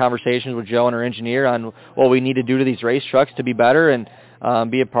part of the conversations with Joe and our engineer on what we need to do to these race trucks to be better, and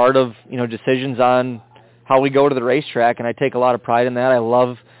be a part of decisions on how we go to the racetrack, and I take a lot of pride in that. I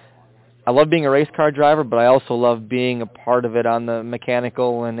love being a race car driver, but I also love being a part of it on the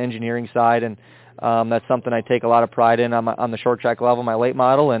mechanical and engineering side, and that's something I take a lot of pride in on the short track level, my late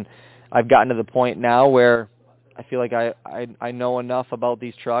model, and I've gotten to the point now where I feel like I know enough about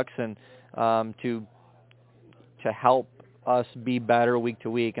these trucks and to help us be better week to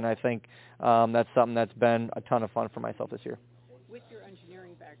week, and I think that's something that's been a ton of fun for myself this year. With your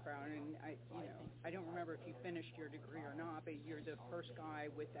engineering background, and I don't remember if you finished your degree or not, but you're the first guy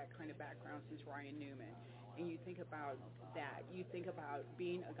with that kind of background since Ryan Newman. And you think about that. You think about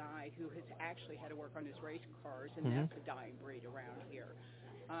being a guy who has actually had to work on his race cars, and that's a dying breed around here.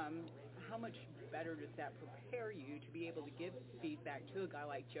 How much better does that prepare you to be able to give feedback to a guy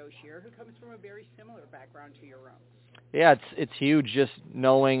like Joe Shearer, who comes from a very similar background to your own? Yeah, it's huge just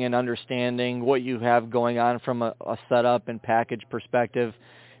knowing and understanding what you have going on from a setup and package perspective,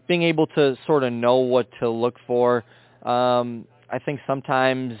 being able to sort of know what to look for I think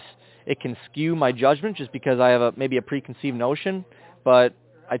sometimes it can skew my judgment just because I have maybe a preconceived notion, but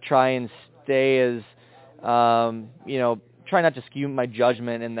I try and stay as, try not to skew my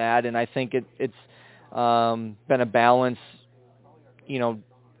judgment in that, and I think it's been a balance,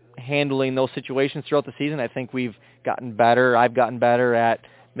 handling those situations throughout the season. I think we've gotten better. I've gotten better at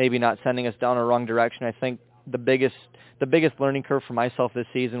maybe not sending us down a wrong direction. I think the biggest learning curve for myself this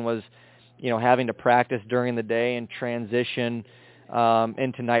season was, having to practice during the day and transition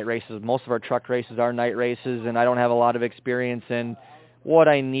into night races. Most of our truck races are night races, and I don't have a lot of experience in what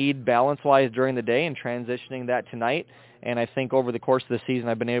I need balance-wise during the day and transitioning that to night. And I think over the course of the season,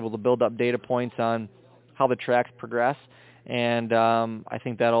 I've been able to build up data points on how the tracks progress, and I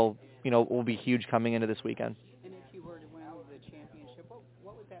think that'll, will be huge coming into this weekend. And if you were to win the championship,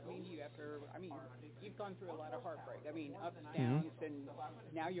 what would that mean to you after, you've gone through a lot of heartbreak. Ups, downs, and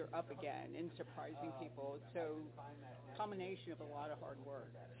now you're up again and surprising people. So combination of a lot of hard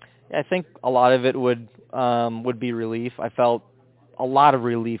work. Yeah, I think a lot of it would be relief. I felt a lot of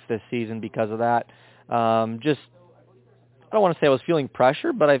relief this season because of that. I don't want to say I was feeling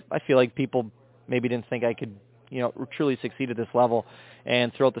pressure, but I feel like people maybe didn't think I could, truly succeed at this level.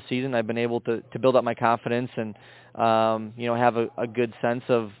 And throughout the season, I've been able to build up my confidence and, have a good sense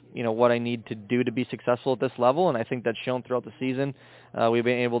of, what I need to do to be successful at this level. And I think that's shown throughout the season. We've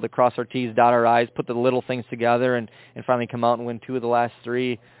been able to cross our T's, dot our I's, put the little things together, and finally come out and win 2 of the last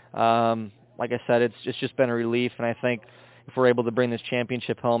 3. Like I said, it's just been a relief. And I think if we're able to bring this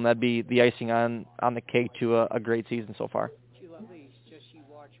championship home, that'd be the icing on the cake to a great season so far. Do you love these you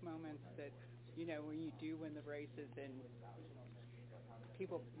watch moments that, when you do win the races and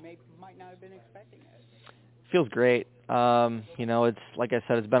people might not have been expecting it? Feels great. It's like I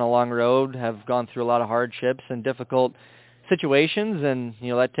said, it's been a long road. Have gone through a lot of hardships and difficult situations, and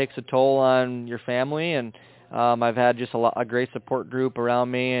that takes a toll on your family. And I've had just a great support group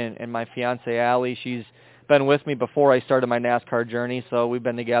around me, and my fiance Allie. She's been with me before I started my NASCAR journey, so we've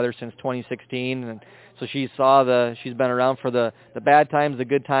been together since 2016, and so she's been around for the bad times, the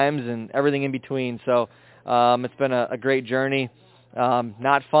good times, and everything in between. So it's been a great journey.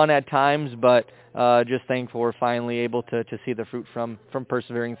 Not fun at times, but just thankful we're finally able to see the fruit from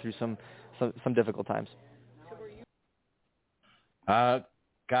persevering through some difficult times.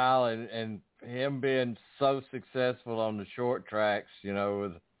 Kyle, and him being so successful on the short tracks,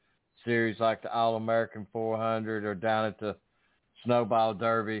 with series like the All-American 400 or down at the Snowball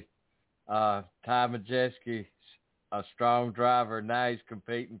Derby, Ty Majeski's a strong driver. Now he's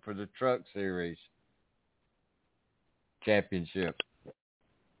competing for the Truck Series championship.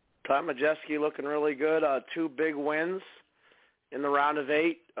 Ty Majeski looking really good. 2 big wins in the round of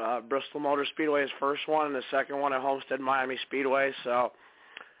 8. Bristol Motor Speedway, his first one, and the second one at Homestead Miami Speedway. So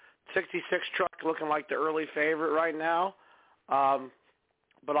 66 truck looking like the early favorite right now.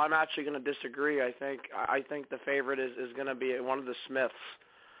 But I'm actually going to disagree. I think the favorite is going to be one of the Smiths.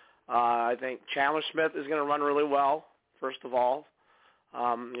 I think Chandler Smith is going to run really well, first of all.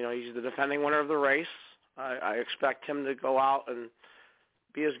 He's the defending winner of the race. I expect him to go out and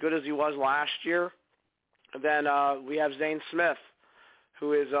be as good as he was last year. And then we have Zane Smith,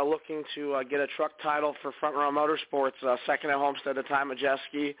 who is looking to get a truck title for Front Row Motorsports, second at Homestead at Ty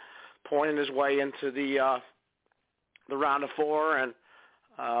Majeski, pointing his way into the round of 4, and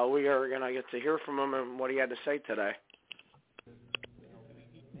we are going to get to hear from him and what he had to say today.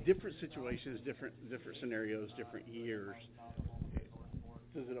 Different situations, different scenarios, different years.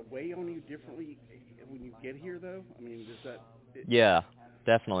 Does it weigh on you differently when you get here, though? Does that... Yeah,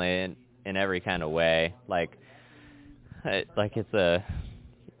 definitely, in every kind of way. Like it's a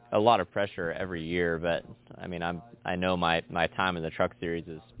lot of pressure every year, but I know my time in the Truck Series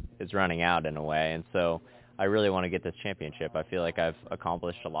is running out in a way, and so I really want to get this championship. I feel like I've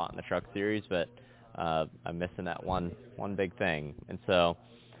accomplished a lot in the Truck Series, but I'm missing that one big thing, and so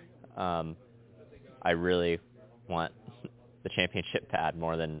I really want the championship pad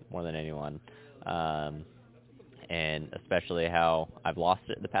more than anyone. And especially how I've lost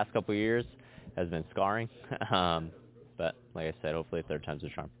it the past couple of years has been scarring. But like I said, hopefully 3rd time's a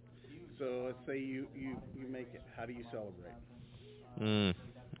charm. So let's say you make it. How do you celebrate?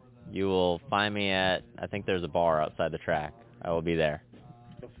 You will find me at, I think there's a bar outside the track. I will be there.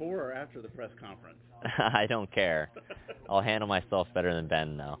 Before or after the press conference? I don't care. I'll handle myself better than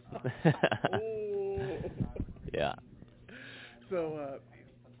Ben, though. Yeah. So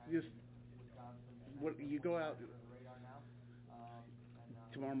just what you go out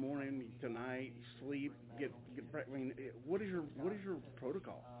tomorrow morning, tonight, sleep, get. What is your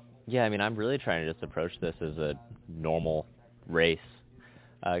protocol? Yeah, I'm really trying to just approach this as a normal race,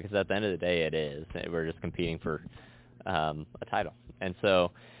 because at the end of the day, it is. We're just competing for a title. And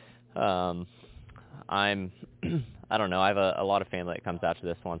so I'm I don't know, I have a lot of family that comes out to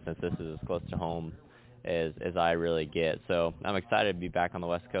this one since this is as close to home as I really get. So I'm excited to be back on the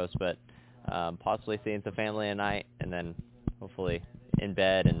West Coast, but possibly seeing some family tonight, and then hopefully in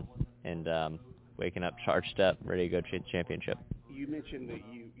bed and waking up charged up, ready to go to the championship. You mentioned that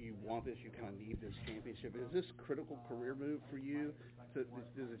you want this, you kind of need this championship. Is this a critical career move for you? Does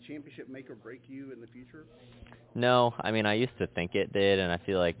a championship make or break you in the future? No, I mean, I used to think it did, and I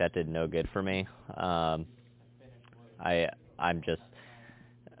feel like that did no good for me. I'm just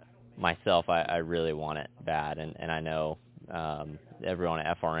myself. I really want it bad, and I know everyone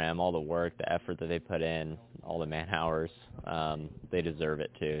at FRM, all the work, the effort that they put in, all the man hours, they deserve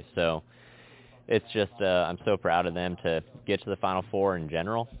it too. So it's just I'm so proud of them to get to the Final Four in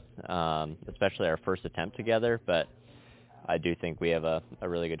general, especially our first attempt together. But I do think we have a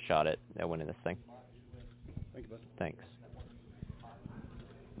really good shot at winning this thing. Thank you, bud. Thanks.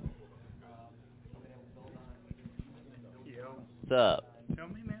 Yo. What's up? Tell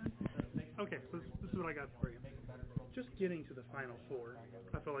me, man. Okay, so this is what I got for you. Just getting to the Final Four,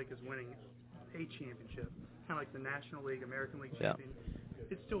 I feel like is winning a championship, kind of like the National League, American League champion.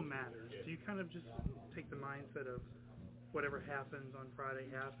 It still matters. Do you kind of just take the mindset of whatever happens on Friday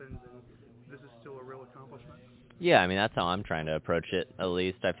happens, and this is still a real accomplishment? Yeah, I mean, that's how I'm trying to approach it, at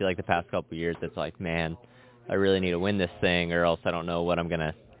least. I feel like the past couple of years, it's like, man, I really need to win this thing, or else I don't know what I'm going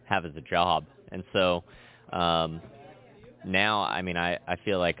to have as a job. And so now, I mean, I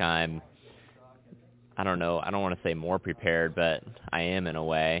feel like I don't know, I don't want to say more prepared, but I am in a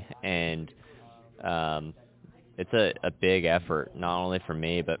way. And it's a big effort, not only for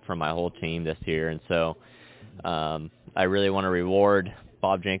me, but for my whole team this year. And so I really want to reward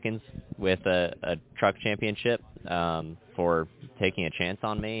Bob Jenkins with a truck championship for taking a chance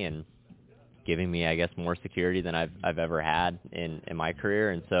on me and giving me, I guess, more security than I've ever had in my career.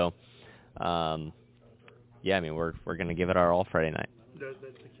 And so, yeah, I mean, we're going to give it our all Friday night. Does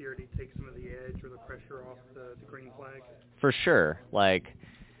that security take some of the edge or the pressure off the green flag? For sure. Like,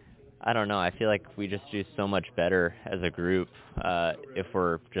 I don't know. I feel like we just do so much better as a group if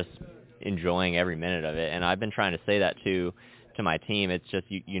we're just enjoying every minute of it. And I've been trying to say that to my team. It's just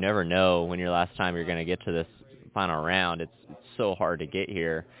you never know when your last time you're going to get to this final round. It's so hard to get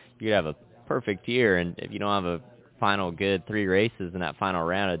here. You could have a perfect year, and if you don't have a final good 3 races in that final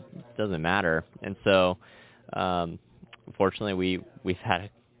round, it doesn't matter. And so, fortunately, we've had a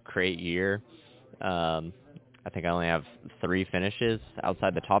great year. I think I only have 3 finishes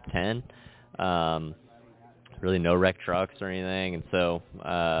outside the top 10. Really no wrecked trucks or anything, and so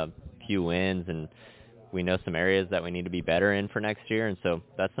few wins, and we know some areas that we need to be better in for next year, and so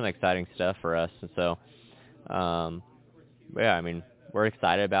that's some exciting stuff for us. And so, yeah, I mean, we're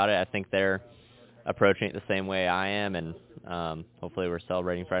excited about it. I think they're approaching it the same way I am, and hopefully we're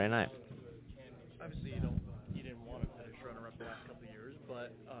celebrating Friday night. Obviously, you didn't want to finish runner-up the last couple of years,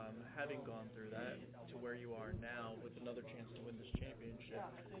 but having gone through that to where you are now with another chance to win this championship,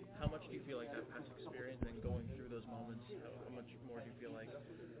 how much do you feel like that past experience and going through those moments, how much more do you feel like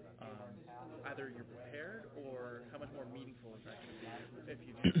either you're prepared, or how much more meaningful is that going to be if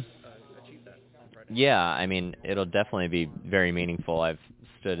you do achieve that on Friday? Yeah, I mean, it'll definitely be very meaningful. I've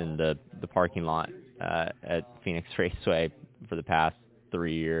stood in the parking lot at Phoenix Raceway for the past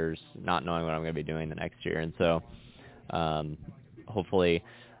 3 years, not knowing what I'm going to be doing the next year. And so hopefully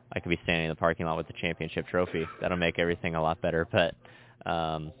I could be standing in the parking lot with the championship trophy. That'll make everything a lot better. But,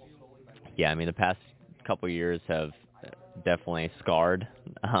 yeah, I mean, the past couple years have definitely scarred.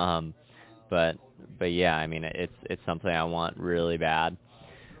 But yeah, I mean, it's something I want really bad.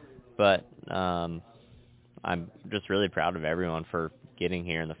 But I'm just really proud of everyone for getting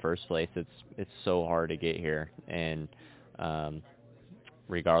here in the first place. It's so hard to get here, and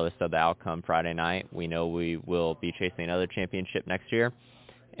regardless of the outcome Friday night, we know we will be chasing another championship next year.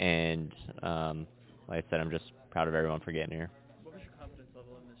 And like I said, I'm just proud of everyone for getting here. What was your confidence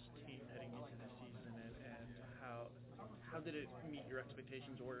level in this team heading into this season, and how did it meet your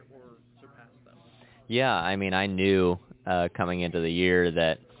expectations or surpass them? Yeah, I mean, I knew coming into the year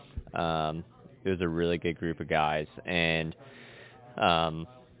that it was a really good group of guys, and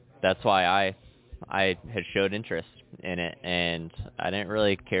that's why I had showed interest in it, and I didn't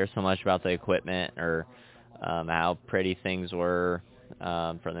really care so much about the equipment or how pretty things were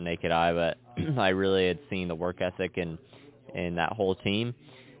from the naked eye, but I really had seen the work ethic in that whole team,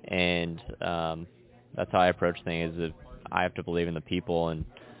 and that's how I approach things, is that I have to believe in the people, and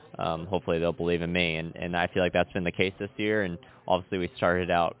hopefully they'll believe in me, and I feel like that's been the case this year. And obviously we started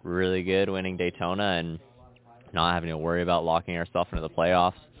out really good, winning Daytona and not having to worry about locking ourselves into the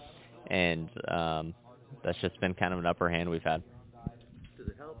playoffs, and that's just been kind of an upper hand we've had. Does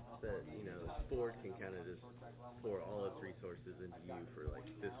it help that, Ford can kind of just pour all its resources into you for, like,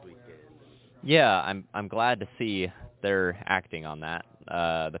 this weekend? Yeah, I'm glad to see they're acting on that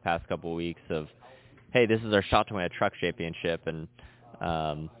the past couple of weeks of, hey, this is our shot to win a truck championship, and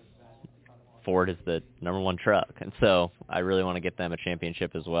Ford is the number one truck, and so I really want to get them a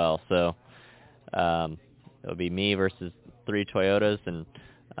championship as well. So it'll be me versus 3 Toyotas, and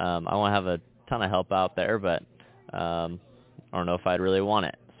I won't have a ton of help out there, but I don't know if I'd really want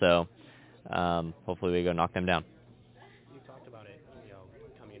it. So hopefully we go knock them down. You talked about it,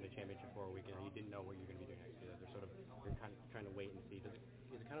 coming into championship for a weekend. You didn't know what you were going to be doing next year. You're kind of trying to wait and see. Is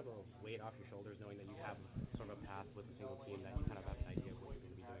it kind of a weight off your shoulders knowing that you have sort of a path with a single team that you kind of have an idea of what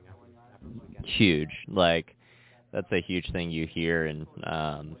you're going to be doing after this weekend? Huge. Like, that's a huge thing you hear, and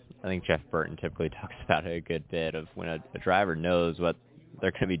I think Jeff Burton typically talks about it a good bit of when a driver knows what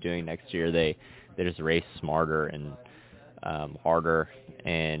they're going to be doing next year, they just race smarter and harder,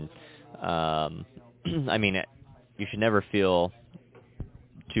 and I mean, you should never feel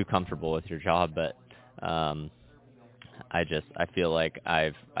too comfortable with your job, but I feel like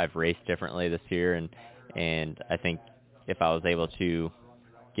I've raced differently this year, and I think if I was able to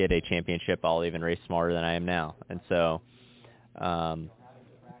get a championship, I'll even race smarter than I am now. And so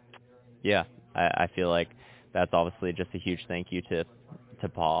yeah, I feel like that's obviously just a huge thank you to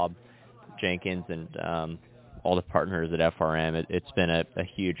Bob Jenkins and all the partners at FRM. It's been a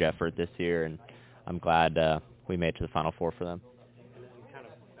huge effort this year, and I'm glad we made it to the Final Four for them. And then kind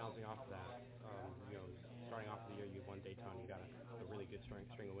of bouncing off of that, starting off the year, you won Daytona, you got a really good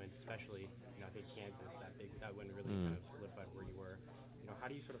string of wins, especially, I think Kansas, that win really kind of solidified where you were. How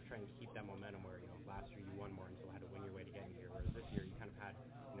do you sort of try and keep that momentum where, last year you won more and still had to win your way to get in here, whereas this year you kind of had,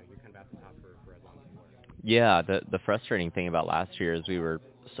 you're kind of at the top for as long as you were? Yeah, the frustrating thing about last year is we were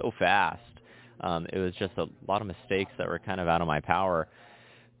so fast. It was just a lot of mistakes that were kind of out of my power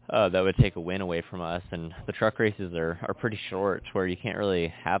that would take a win away from us, and the truck races are pretty short where you can't really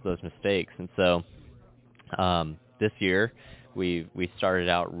have those mistakes. And so this year we started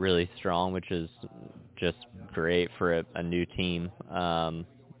out really strong, which is just great for a new team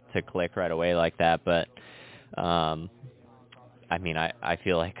to click right away like that. But I mean, I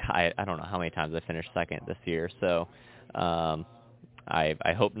feel like I don't know how many times I finished second this year, so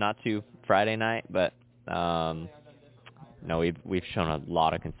I hope not to Friday night, but no, we've shown a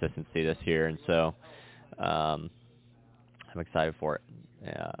lot of consistency this year, and so I'm excited for it.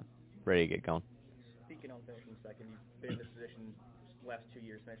 Yeah, ready to get going. Speaking on finishing second, you've been in this position last 2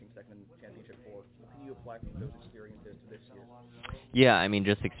 years, finishing second in the championship four. What can you apply from those experiences to this year? Yeah, I mean,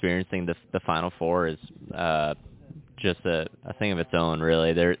 just experiencing the Final Four is just a thing of its own,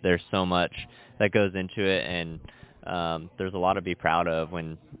 really. There's so much that goes into it, and there's a lot to be proud of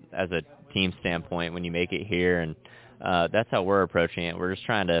when, as a team standpoint, when you make it here, and that's how we're approaching it. We're just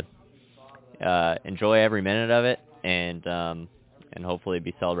trying to enjoy every minute of it, and hopefully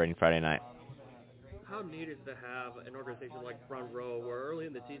be celebrating Friday night. How neat is to have an organization like Front Row, where early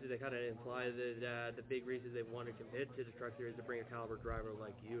in the season they kind of imply that the big reason they want to commit to the truck series is to bring a caliber driver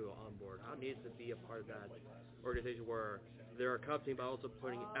like you on board? How neat is it to be a part of that organization where they're a cup team but also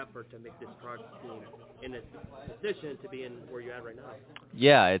putting effort to make this truck team in a position to be in where you're at right now?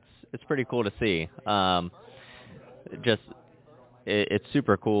 Yeah, it's pretty cool to see. It's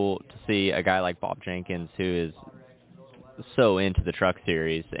super cool to see a guy like Bob Jenkins, who is so into the truck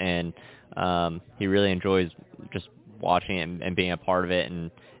series, and he really enjoys just watching it and being a part of it,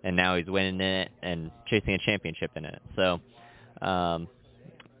 and now he's winning in it and chasing a championship in it. So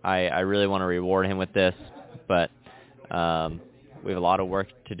I really want to reward him with this, but we have a lot of work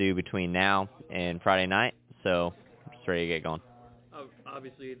to do between now and Friday night, so I'm just ready to get going.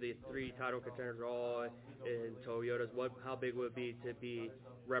 Obviously, the 3 title contenders are all in Toyotas. How big would it be to be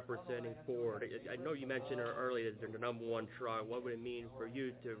representing Ford? I know you mentioned earlier that they're the number one truck. What would it mean for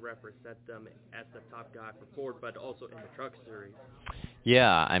you to represent them as the top guy for Ford, but also in the truck series?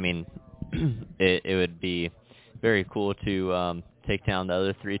 Yeah, I mean, it would be very cool to take down the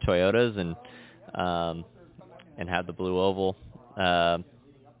other 3 Toyotas and have the Blue Oval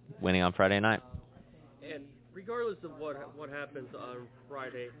winning on Friday night. And regardless of what happens on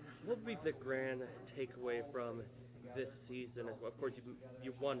Friday, what would be the grand takeaway from this season? Of course,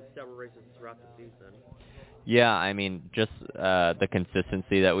 you've won several races throughout the season. Yeah, I mean, just the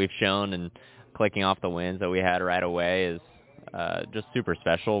consistency that we've shown and clicking off the wins that we had right away is just super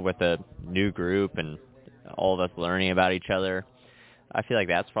special with a new group and all of us learning about each other. I feel like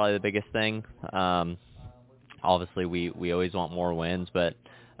that's probably the biggest thing. Obviously, we always want more wins, but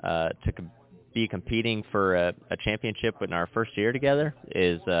to be competing for a championship in our first year together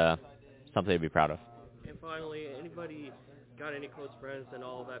is something to be proud of. And finally, anybody got any close friends and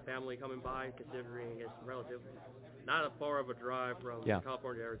all that family coming by, considering it's relatively not a far of a drive from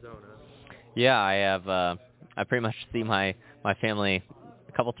California to Arizona? Yeah, I have. I pretty much see my family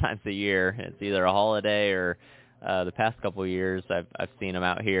a couple times a year. It's either a holiday or the past couple of years I've seen them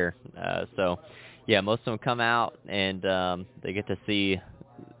out here. So, yeah, most of them come out and they get to see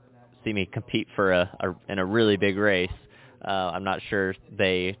me compete for in a really big race. I'm not sure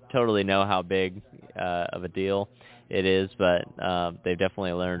they totally know how big of a deal it is, but they've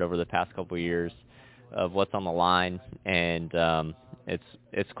definitely learned over the past couple of years of what's on the line, and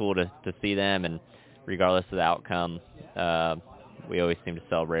it's cool to see them, and regardless of the outcome, we always seem to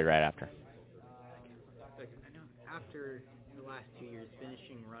celebrate right after. I know after the last 2 years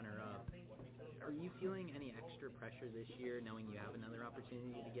finishing runner-up, are you feeling any extra pressure this year knowing you have another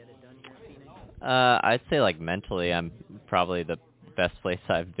opportunity to get it done here at Phoenix? I'd say like mentally I'm probably the best place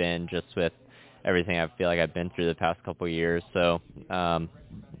I've been just with everything I feel like I've been through the past couple of years. So I'm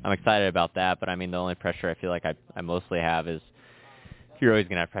excited about that, but I mean the only pressure I feel like I mostly have is you're always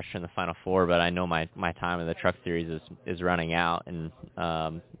going to have pressure in the Final Four, but I know my time in the Truck Series is running out, and I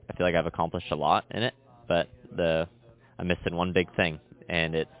feel like I've accomplished a lot in it, but I'm missing one big thing,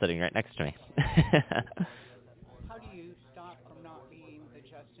 and it's sitting right next to me. How do you stop from not being the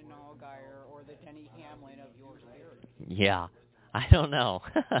Justin Allgaier or the Denny Hamlin of your series? Yeah, I don't know.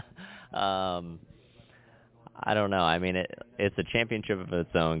 I don't know. I mean, it's a championship of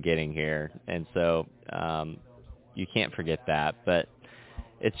its own getting here, and so you can't forget that, but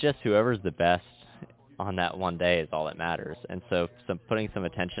it's just whoever's the best on that one day is all that matters. And so putting some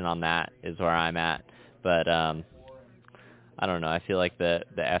attention on that is where I'm at. But I don't know. I feel like the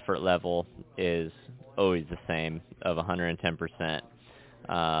effort level is always the same of 110%.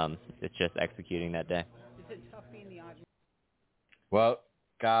 It's just executing that day. Is it tough being the odd? Well,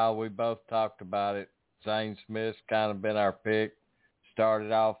 Kyle, we both talked about it. Zane Smith's kind of been our pick.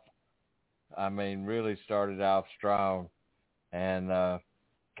 Really started off strong, and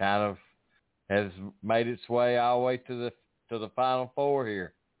kind of has made its way all the way to the Final Four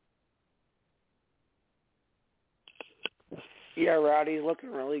here. Yeah, Rowdy's looking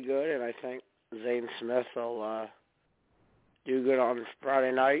really good, and I think Zane Smith will do good on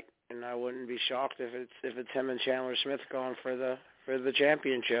Friday night, and I wouldn't be shocked if it's him and Chandler Smith going for the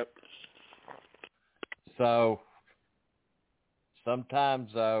championship. So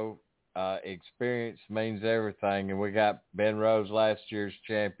sometimes though, experience means everything, and we got Ben Rose, last year's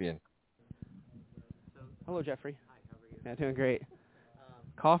champion. Hello, Jeffrey. Hi, how are you? Yeah, doing great.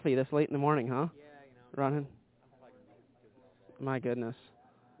 Coffee this late in the morning, huh? Yeah, running. My goodness,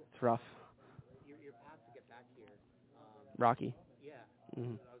 it's rough. Your path to get back here. Rocky. Yeah.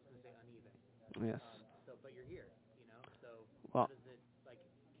 Mm-hmm. I was going to say uneven. Yes. But you're here, So well, how does it, can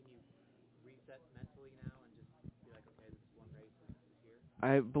you reset mentally now and just be like, okay, this is one race, this is here?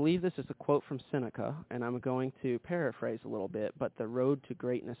 I believe this is a quote from Seneca, and I'm going to paraphrase a little bit, but the road to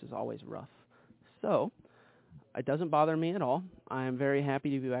greatness is always rough. So it doesn't bother me at all. I am very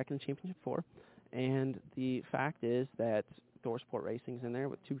happy to be back in the Championship 4, and the fact is that ThorSport Racing's in there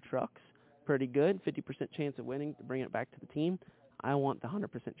with 2 trucks. Pretty good, 50% chance of winning to bring it back to the team. I want the 100%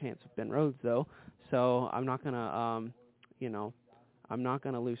 chance of Ben Rhodes, though, so I'm not going to, I'm not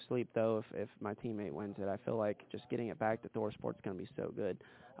going to lose sleep, though, if my teammate wins it. I feel like just getting it back to ThorSport's going to be so good.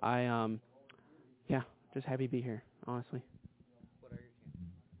 Just happy to be here, honestly. What are your chances?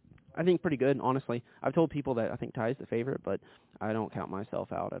 I think pretty good, honestly. I've told people that I think Ty's the favorite, but I don't count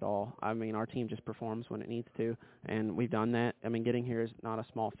myself out at all. I mean, our team just performs when it needs to, and we've done that. I mean, getting here is not a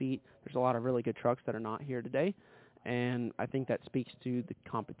small feat. There's a lot of really good trucks that are not here today, and I think that speaks to the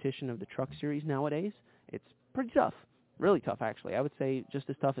competition of the Truck Series nowadays. It's pretty tough, really tough, actually. I would say just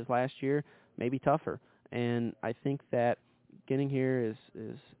as tough as last year, maybe tougher. And I think that getting here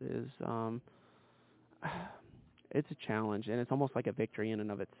is it's a challenge, and it's almost like a victory in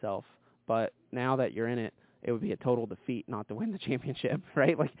and of itself. But now that you're in it, it would be a total defeat not to win the championship,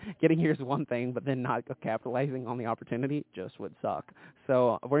 right? Like, getting here is one thing, but then not capitalizing on the opportunity just would suck.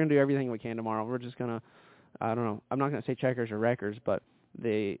 So we're going to do everything we can tomorrow. We're just going to, I don't know, I'm not going to say checkers or wreckers, but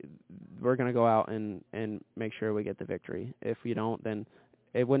we're going to go out and make sure we get the victory. If we don't, then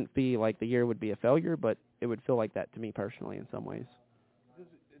it wouldn't be like the year would be a failure, but it would feel like that to me personally in some ways. Does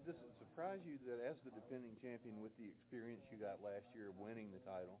it surprise you that as the defending champion, with the experience you got last year winning the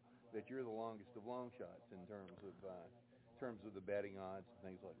title, that you're the longest of long shots in terms of the betting odds and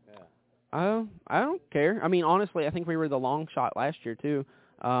things like that? I don't care. I mean, honestly, I think we were the long shot last year too.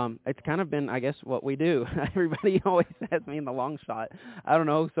 It's kind of been, I guess, what we do. Everybody always has me in the long shot. I don't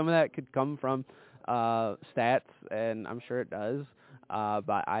know. Some of that could come from stats, and I'm sure it does.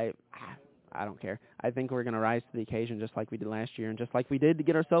 But I I don't care. I think we're going to rise to the occasion just like we did last year and just like we did to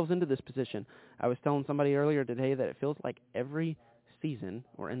get ourselves into this position. I was telling somebody earlier today that it feels like every season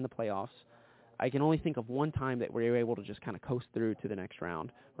we're in the playoffs. I can only think of one time that we were able to just kind of coast through to the next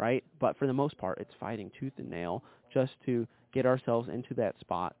round, right? But for the most part, it's fighting tooth and nail just to get ourselves into that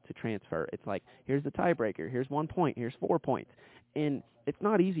spot to transfer. It's like, here's the tiebreaker, here's 1 point, here's 4 points. And it's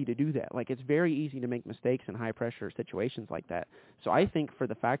not easy to do that. Like, it's very easy to make mistakes in high-pressure situations like that. So I think for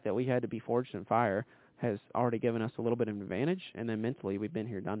the fact that we had to be forged in fire has already given us a little bit of an advantage, and then mentally we've been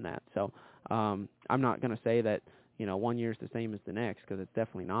here, done that. So I'm not going to say that, 1 year is the same as the next, because it's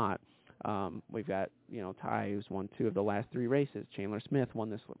definitely not. We've got, Ty, who's won 2 of the last 3 races. Chandler Smith won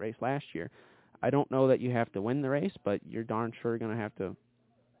this race last year. I don't know that you have to win the race, but you're darn sure going to have to,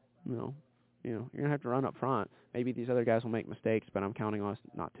 you're going to have to run up front. Maybe these other guys will make mistakes, but I'm counting on us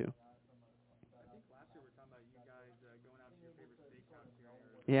not to.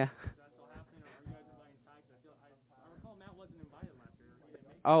 Yeah.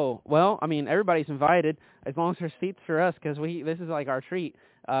 Oh, well, everybody's invited as long as there's seats for us, because this is like our treat.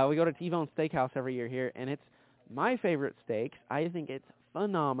 We go to T-Bone Steakhouse every year here, and it's my favorite steaks. I think it's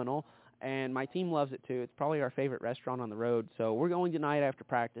phenomenal, and my team loves it too. It's probably our favorite restaurant on the road. So we're going tonight after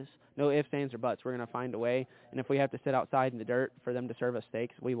practice. No ifs, ands, or buts. We're going to find a way, and if we have to sit outside in the dirt for them to serve us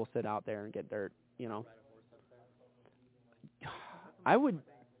steaks, we will sit out there and get dirt, I would,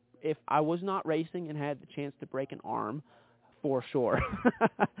 if I was not racing and had the chance to break an arm, for sure.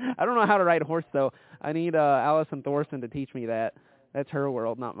 I don't know how to ride a horse, though. I need Allison Thorson to teach me that. That's her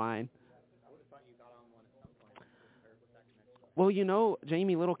world, not mine. Well,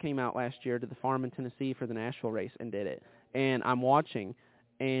 Jamie Little came out last year to the farm in Tennessee for the Nashville race and did it. And I'm watching,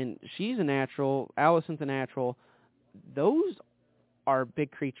 and she's a natural. Allison's a natural. Those are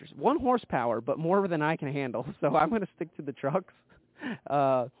big creatures. 1 horsepower, but more than I can handle. So I'm going to stick to the trucks.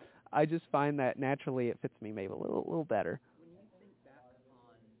 I just find that naturally it fits me maybe a little better.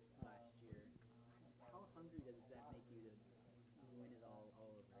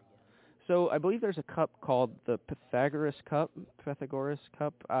 So I believe there's a cup called the Pythagoras Cup.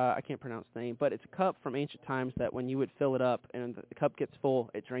 I can't pronounce the name, but it's a cup from ancient times that when you would fill it up and the cup gets full,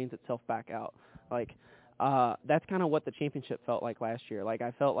 it drains itself back out. That's kind of what the championship felt like last year. Like,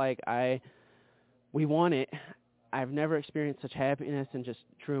 I felt like we won it. I've never experienced such happiness and just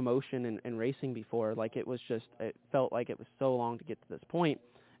true emotion in racing before. Like, it felt like it was so long to get to this point.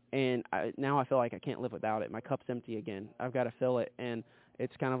 And now I feel like I can't live without it. My cup's empty again. I've got to fill it, and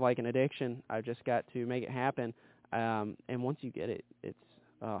it's kind of like an addiction. I've just got to make it happen. And once you get it, it's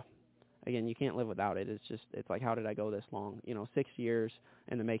again, you can't live without it. It's like, how did I go this long? 6 years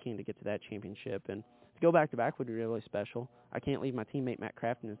in the making to get to that championship, and to go back to back would be really special. I can't leave my teammate Matt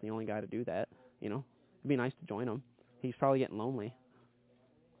Crafton as the only guy to do that. It'd be nice to join him. He's probably getting lonely.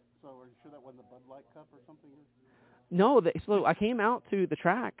 So, are you sure that wasn't the Bud Light Cup or something? No, so I came out to the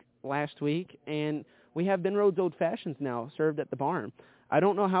track last week, and we have Ben Rhodes Old Fashions now served at the barn. I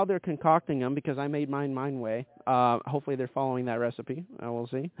don't know how they're concocting them because I made mine way. Hopefully they're following that recipe. We'll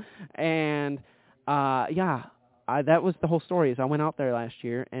see. And, that was the whole story. Is I went out there last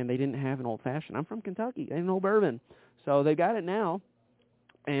year, and they didn't have an Old Fashioned. I'm from Kentucky. They have no bourbon. So they got it now,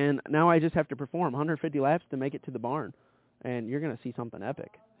 and now I just have to perform 150 laps to make it to the barn. And you're going to see something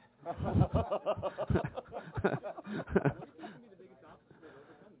epic.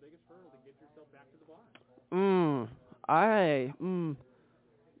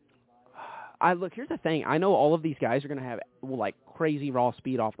 Look, here's the thing. I know all of these guys are going to have crazy raw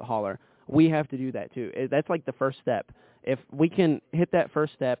speed off the hauler. We have to do that too. That's like the first step. If we can hit that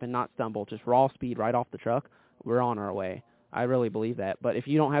first step and not stumble, just raw speed right off the truck, we're on our way. I really believe that. But if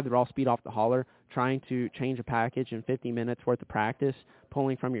you don't have the raw speed off the hauler, trying to change a package in 50 minutes worth of practice,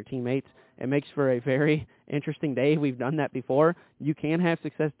 pulling from your teammates, it makes for a very interesting day. We've done that before. You can have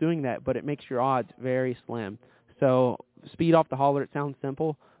success doing that, but it makes your odds very slim. So speed off the hauler, it sounds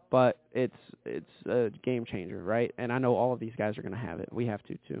simple, but it's a game changer, right? And I know all of these guys are going to have it. We have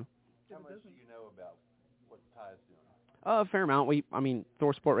to, too. How much do you know about what Ty's doing? A fair amount.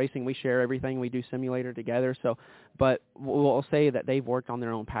 Thor Sport Racing, we share everything. We do simulator together. But we'll say that they've worked on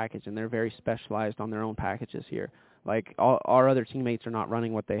their own package, and they're very specialized on their own packages here. Like, our other teammates are not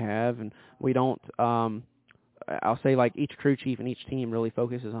running what they have, and we don't, I'll say, like, each crew chief and each team really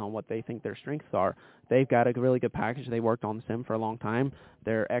focuses on what they think their strengths are. They've got a really good package. They worked on sim for a long time.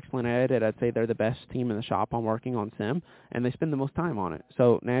 They're excellent at it. I'd say they're the best team in the shop on working on sim, and they spend the most time on it.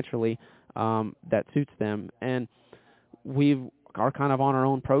 So, naturally, that suits them. And we are kind of on our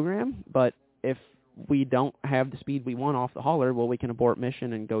own program, but if we don't have the speed we want off the hauler, well, we can abort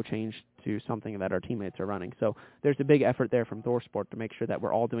mission and go change to something that our teammates are running. So there's a big effort there from ThorSport to make sure that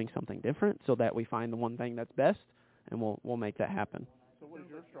we're all doing something different so that we find the one thing that's best, and we'll make that happen. So what is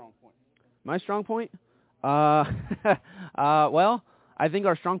your strong point? My strong point? Well, I think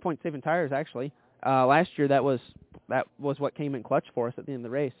our strong point is saving tires, actually. Last year, that was what came in clutch for us at the end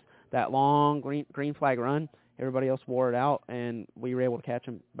of the race. That long green flag run, everybody else wore it out, and we were able to catch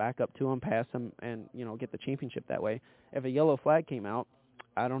them, back up to them, pass them, and, get the championship that way. If a yellow flag came out,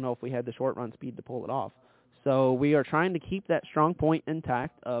 I don't know if we had the short run speed to pull it off. So we are trying to keep that strong point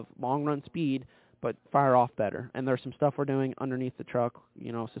intact of long run speed, but fire off better. And there's some stuff we're doing underneath the truck,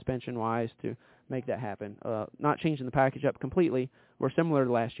 suspension-wise, to make that happen. Not changing the package up completely. We're similar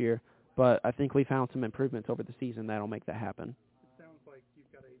to last year, but I think we found some improvements over the season that'll make that happen. It sounds like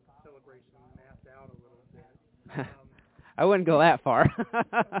you've got a celebration mapped out a little bit. I wouldn't go that far. That's my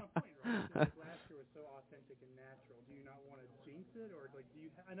point, right? Last year was so authentic and natural. Do you not want to jinx it, or do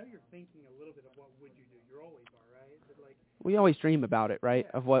you? I know you're thinking a little bit of what would you do. You always are, right? But we always dream about it, right?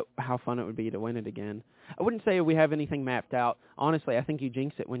 Yeah. Of how fun it would be to win it again. I wouldn't say we have anything mapped out. Honestly, I think you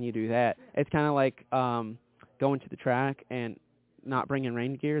jinx it when you do that. It's kind of like going to the track and not bringing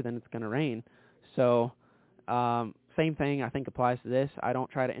rain gear, then it's going to rain. So same thing I think applies to this. I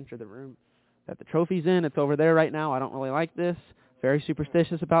don't try to enter the room that the trophy's in. It's over there right now. I don't really like this. Very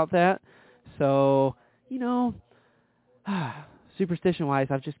superstitious about that. So, superstition-wise,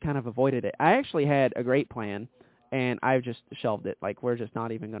 I've just kind of avoided it. I actually had a great plan, and I've just shelved it. Like, we're just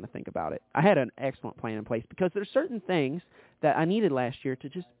not even going to think about it. I had an excellent plan in place because there's certain things that I needed last year to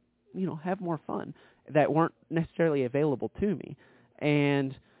just, have more fun that weren't necessarily available to me.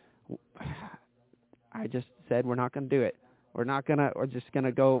 And I just said, we're not going to do it. We're just going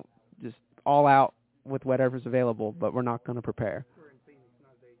to go just all out with whatever's available, but we're not going to prepare. We're in Phoenix,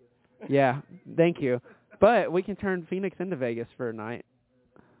 not Vegas. Yeah, thank you. But we can turn Phoenix into Vegas for a night.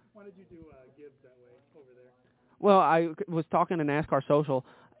 Why did you do Gibbs that way over there? Well, I was talking to NASCAR Social,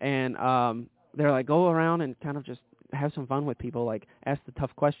 and they're like, go around and kind of just have some fun with people, like ask the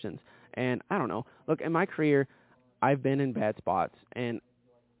tough questions. And I don't know. Look, in my career, I've been in bad spots, and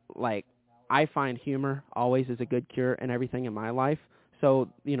like I find humor always is a good cure in everything in my life. So,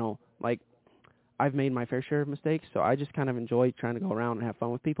 like I've made my fair share of mistakes, so I just kind of enjoy trying to go around and have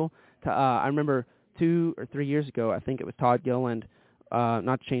fun with people. I remember 2 or 3 years ago, I think it was Todd Gilliland,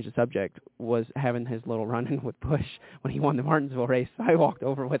 not to change the subject, was having his little run-in with Busch when he won the Martinsville race. So I walked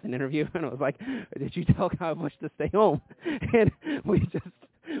over with an interview, and I was like, did you tell Kyle Busch to stay home? And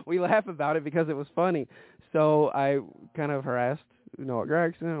we laugh about it because it was funny. So I kind of harassed Noah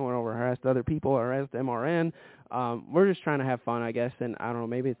Gregson, I went over and harassed other people, harassed MRN. We're just trying to have fun, I guess, and I don't know,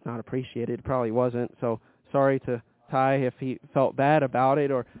 maybe it's not appreciated. It probably wasn't. So sorry to Ty if he felt bad about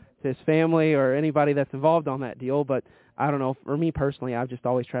it, or to his family or anybody that's involved on that deal. But I don't know. For me personally, I've just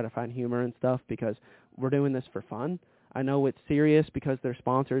always tried to find humor and stuff because we're doing this for fun. I know it's serious because they're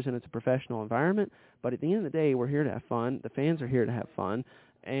sponsors and it's a professional environment, but at the end of the day, we're here to have fun. The fans are here to have fun.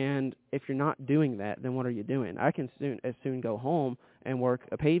 And if you're not doing that, then what are you doing? I can as soon go home and work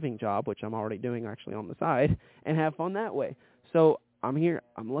a paving job, which I'm already doing actually on the side, and have fun that way. So I'm here.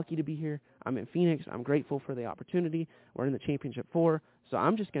 I'm lucky to be here. I'm in Phoenix. I'm grateful for the opportunity. We're in the Championship 4, so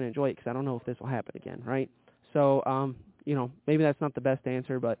I'm just going to enjoy it because I don't know if this will happen again, right? So, maybe that's not the best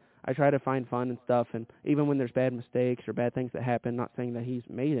answer, but I try to find fun and stuff, and even when there's bad mistakes or bad things that happen, not saying that he's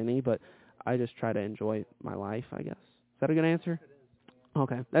made any, but I just try to enjoy my life, I guess. Is that a good answer?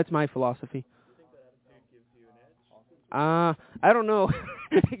 Okay, that's my philosophy. I don't know.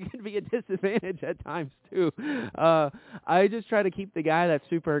 It could be a disadvantage at times, too. I just try to keep the guy that's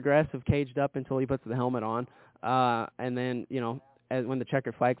super aggressive caged up until he puts the helmet on. And then, when the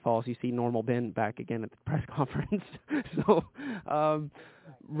checkered flag falls, you see normal Ben back again at the press conference. So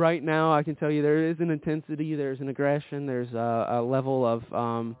right now I can tell you there is an intensity, there's an aggression, there's a level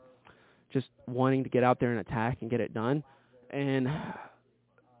of just wanting to get out there and attack and get it done. And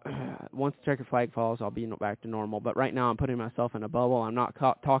once the checkered flag falls, I'll be back to normal. But right now I'm putting myself in a bubble. I'm not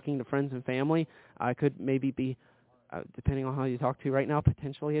talking to friends and family. I could maybe be, depending on how you talk to right now,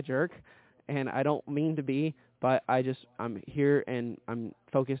 potentially a jerk. And I don't mean to be, but I'm here and I'm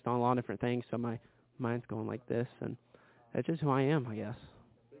focused on a lot of different things. So my mind's going like this, and that's just who I am, I guess.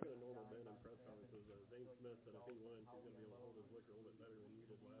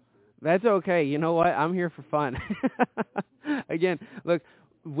 That's okay. You know what? I'm here for fun. Again, look,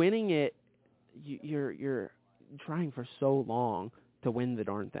 winning it, you're trying for so long to win the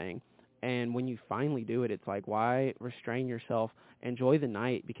darn thing. And when you finally do it, it's like, why restrain yourself? Enjoy the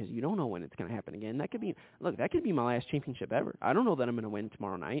night because you don't know when it's going to happen again. That could be my last championship ever. I don't know that I'm going to win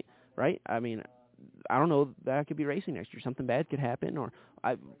tomorrow night, right? I mean, I don't know that I could be racing next year. Something bad could happen, or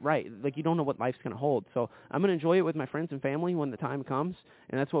you don't know what life's going to hold. So I'm going to enjoy it with my friends and family when the time comes,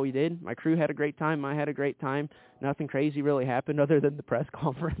 and that's what we did. My crew had a great time. I had a great time. Nothing crazy really happened other than the press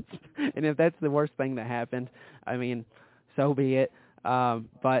conference. And if that's the worst thing that happened, I mean, so be it.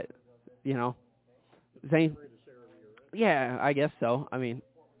 But, yeah, I guess so. I mean,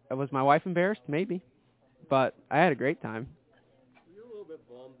 was my wife embarrassed? Maybe. But I had a great time. Were you a little bit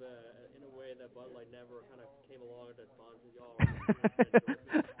bummed that, in a way, that Bud Light never kind of came along and sponsored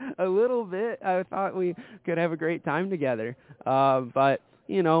y'all? A little bit. I thought we could have a great time together. But,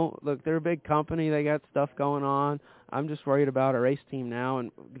 look, they're a big company. They got stuff going on. I'm just worried about our race team now,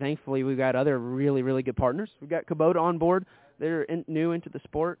 and thankfully we've got other really, really good partners. We've got Kubota on board. They're new into the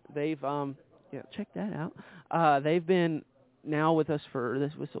sport. They've, check that out. They've been now with us for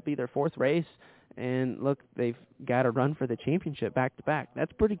this will be their 4th race. And look, they've got a run for the championship back-to-back.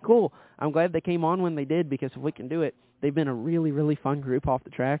 That's pretty cool. I'm glad they came on when they did, because if we can do it, they've been a really, really fun group off the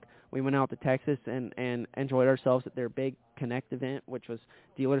track. We went out to Texas and enjoyed ourselves at their big Connect event, which was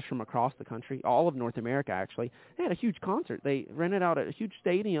dealers from across the country, all of North America, actually. They had a huge concert. They rented out a huge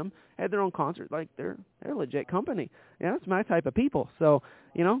stadium, had their own concert. Like, they're a legit company. Yeah, that's my type of people. So,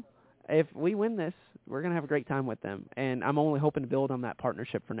 if we win this, we're going to have a great time with them. And I'm only hoping to build on that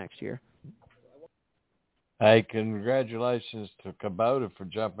partnership for next year. Hey, congratulations to Kubota for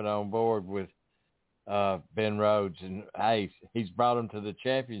jumping on board with Ben Rhodes. And, hey, he's brought him to the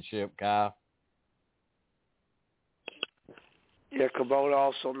championship, Kyle. Yeah, Kubota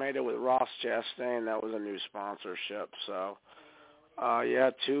also made it with Ross Chastain. That was a new sponsorship. So,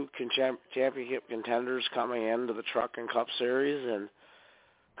 2 championship contenders coming into the Truck and Cup Series, and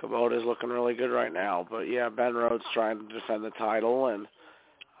Kubota's looking really good right now. But, yeah, Ben Rhodes trying to defend the title, and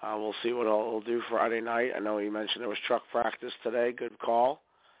we'll see what he'll do Friday night. I know he mentioned there was truck practice today. Good call.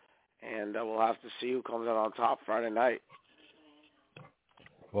 And we'll have to see who comes out on top Friday night.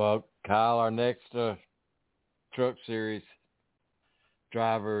 Well, Kyle, our next Truck Series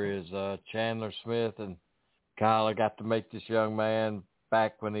driver is Chandler Smith. And, Kyle, I got to meet this young man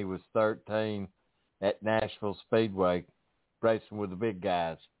back when he was 13 at Nashville Speedway, racing with the big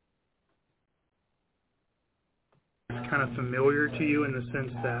guys. Kind of familiar to you in the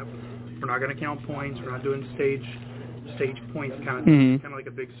sense that we're not going to count points, we're not doing stage points, kind of like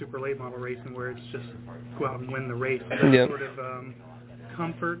a big super late model racing where it's just go out and win the race. Does that sort of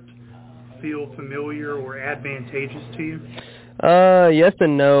comfort feel familiar or advantageous to you? Yes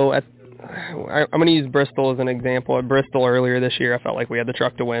and no. I'm going to use Bristol as an example. At Bristol earlier this year, I felt like we had the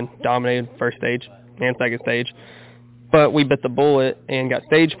truck to win, dominated first stage and second stage, but we bit the bullet and got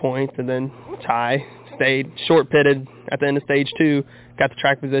stage points, and then stayed short pitted at the end of stage 2, got the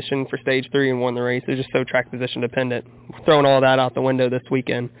track position for stage 3 and won the race. It was just so track position dependent. We're throwing all that out the window this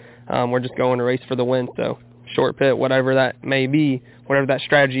weekend. We're just going to race for the win. So short pit, whatever that may be, whatever that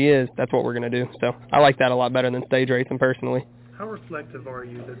strategy is, that's what we're going to do. So I like that a lot better than stage racing personally. How reflective are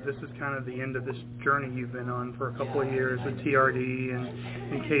you that this is kind of the end of this journey you've been on for a couple of years with TRD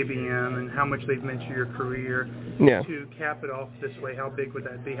and KBM, and how much they've meant to your career? Yeah. To cap it off this way, how big would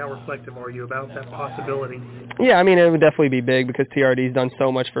that be? How reflective are you about that possibility? Yeah, I mean, it would definitely be big because TRD's done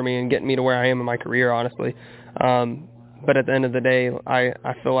so much for me and getting me to where I am in my career, honestly. But at the end of the day,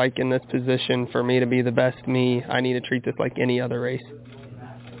 I feel like in this position, for me to be the best me, I need to treat this like any other race.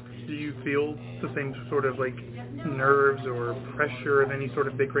 Do you feel the same sort of like nerves or pressure of any sort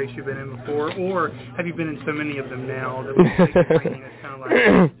of big race you've been in before, or have you been in so many of them now that it's kind of like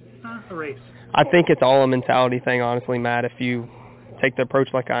a race? I think it's all a mentality thing, honestly, Matt. If you take the approach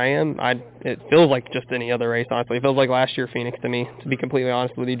like I am, it feels like just any other race, honestly. It feels like last year Phoenix to me, to be completely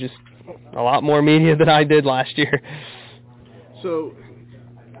honest with you, just a lot more media than I did last year. So,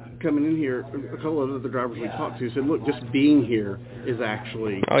 coming in here, a couple of other drivers we talked to said, look, just being here is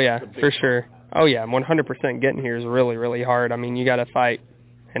actually... Oh, yeah, for sure. Oh, yeah, 100% getting here is really, really hard. I mean, you got to fight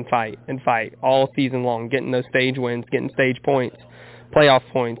and fight and fight all season long, getting those stage wins, getting stage points, playoff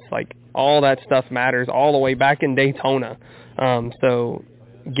points, like all that stuff matters all the way back in Daytona. So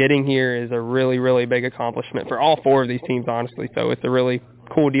getting here is a really, really big accomplishment for all 4 of these teams, honestly. So it's a really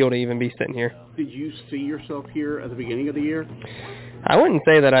cool deal to even be sitting here. Did you see yourself here at the beginning of the year? I wouldn't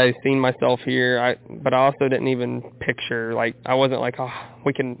say that I seen myself here, but I also didn't even picture, like, I wasn't like,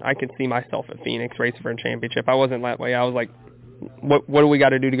 I could see myself at Phoenix racing for a championship. I wasn't that way. I was like, what do we got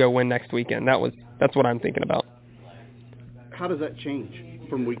to do to go win next weekend? That's what I'm thinking about. How does that change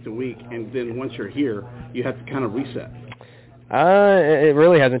from week to week? And then once you're here, you have to kind of reset. It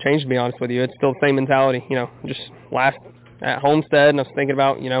really hasn't changed, to be honest with you. It's still the same mentality, just last at Homestead, and I was thinking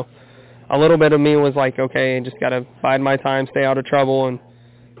about, a little bit of me was like, okay, just got to bide my time, stay out of trouble, and,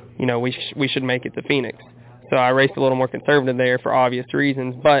 we should make it to Phoenix. So I raced a little more conservative there for obvious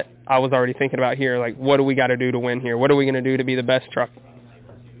reasons, but I was already thinking about here, like, what do we got to do to win here? What are we going to do to be the best truck?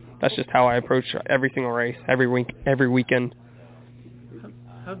 That's just how I approach every single race, every weekend.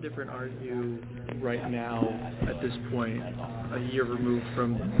 How different are you right now at this point, a year removed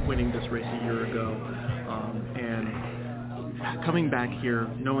from winning this race a year ago, and coming back here,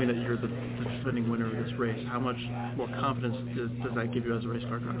 knowing that you're the defending winner of this race? How much more confidence does that give you as a race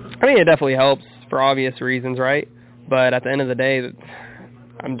car driver? I mean, it definitely helps for obvious reasons, right? But at the end of the day,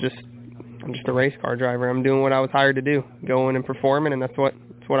 I'm just a race car driver. I'm doing what I was hired to do, going and performing, and that's what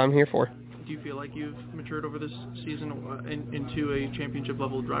I'm here for. Do you feel like you've matured over this season into a championship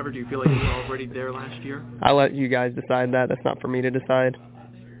level driver? Do you feel like you were already there last year? I'll let you guys decide that. That's not for me to decide.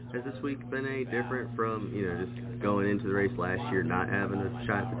 Has this week been any different from, just going into the race last year, not having a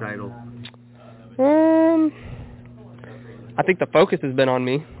shot at the title? I think the focus has been on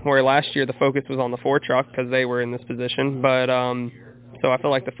me, where last year the focus was on the 4 truck because they were in this position. But so I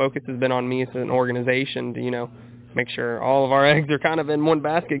feel like the focus has been on me as an organization to, make sure all of our eggs are kind of in one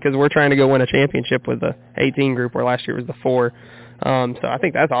basket because we're trying to go win a championship with the 18 group, where last year was the 4. So I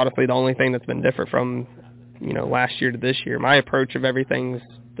think that's honestly the only thing that's been different from, last year to this year. My approach of everything's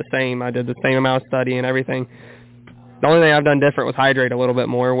the same. I did the same amount of study and everything. The only thing I've done different was hydrate a little bit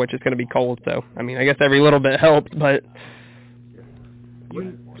more, which is going to be cold. So, I mean, I guess every little bit helps, but...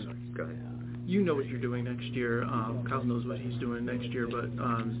 You know what you're doing next year. Kyle knows what he's doing next year, but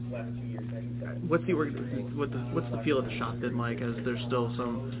what's the feel of the shop been like, as there's still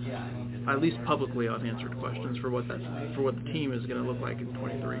some, at least publicly, unanswered questions for what the team is going to look like in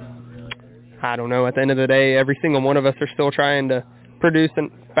 23? I don't know. At the end of the day, every single one of us are still trying to produce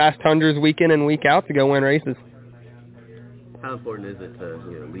fast hundreds week in and week out to go win races. How important is it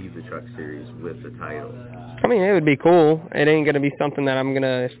to leave the truck series with the title? I mean, it would be cool. It ain't going to be something that I'm going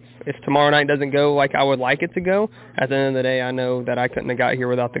to, if tomorrow night doesn't go like I would like it to go, at the end of the day, I know that I couldn't have got here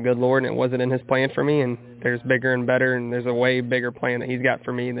without the good Lord, and it wasn't in his plan for me, and there's bigger and better, and there's a way bigger plan that he's got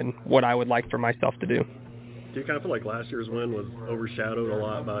for me than what I would like for myself to do. Do you kind of feel like last year's win was overshadowed a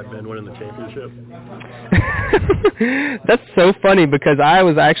lot by Ben winning the championship? That's so funny, because I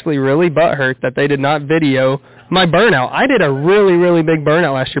was actually really butthurt that they did not video my burnout. I did a really, really big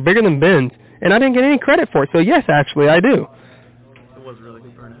burnout last year, bigger than Ben's, and I didn't get any credit for it. So yes, actually, I do. It was a really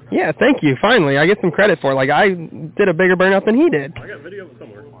good burnout. Yeah, thank you. Finally, I get some credit for it. Like, I did a bigger burnout than he did. I got video of it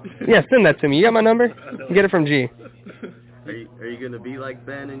somewhere. Yeah, send that to me. You got my number? You get it from G. Are you going to be like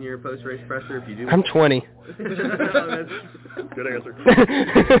Ben in your post-race presser if you do? I'm 20. Good answer.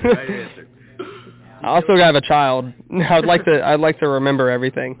 Right answer. I also have a child. I'd like to remember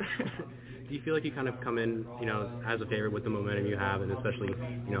everything. Do you feel like you kind of come in, as a favorite with the momentum you have, and especially,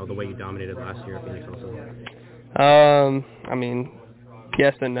 the way you dominated last year at Phoenix also? I mean,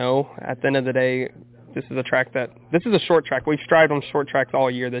 yes and no. At the end of the day, this is a short track. We've strived on short tracks all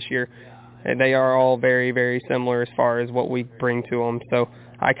year this year, and they are all very, very similar as far as what we bring to them. So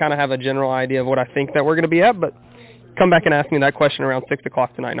I kind of have a general idea of what I think that we're going to be at, but come back and ask me that question around 6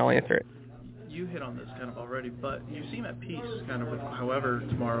 o'clock tonight, and I'll answer it. You hit on this kind of already, but you seem at peace kind of with however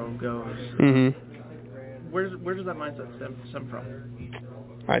tomorrow goes. Mm-hmm. Where does that mindset stem from?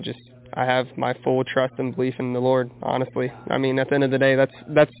 I have my full trust and belief in the Lord, honestly. I mean, at the end of the day,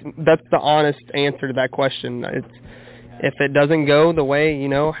 that's the honest answer to that question. If it doesn't go the way,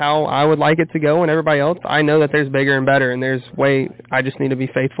 how I would like it to go and everybody else, I know that there's bigger and better, and I just need to be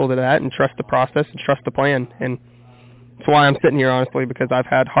faithful to that and trust the process and trust the plan. And that's why I'm sitting here, honestly, because I've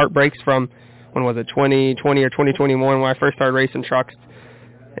had heartbreaks from, when was it, 2020 or 2021 when I first started racing trucks.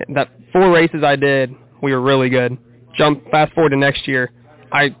 That 4 races I did, we were really good. Fast forward to next year,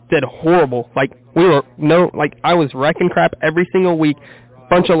 I did horrible. I was wrecking crap every single week.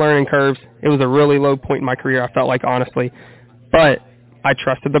 Bunch of learning curves. It was a really low point in my career, I felt like, honestly. But I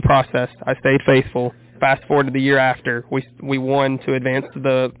trusted the process. I stayed faithful. Fast forward to the year after, we won to advance to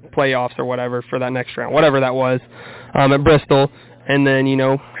the playoffs or whatever for that next round, whatever that was, at Bristol. And then,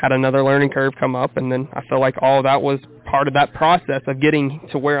 had another learning curve come up, and then I feel like all that was part of that process of getting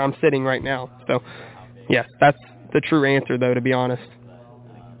to where I'm sitting right now. So, yes, that's the true answer, though, to be honest.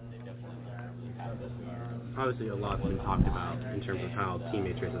 Obviously, a lot's been talked about in terms of how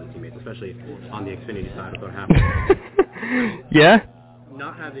teammates race other teammates, especially on the Xfinity side of what happened. Yeah?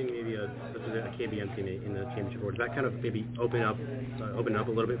 Not having maybe a KBM teammate in the championship board, does that kind of maybe open up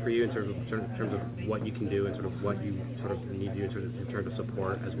a little bit for you in terms of what you can do and sort of what you sort of need to do in terms of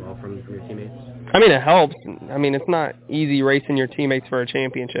support as well from your teammates? I mean, it helps. I mean, it's not easy racing your teammates for a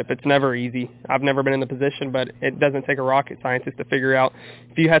championship. It's never easy. I've never been in the position, but it doesn't take a rocket scientist to figure out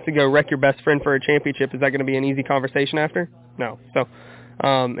if you have to go wreck your best friend for a championship, is that going to be an easy conversation after? No. So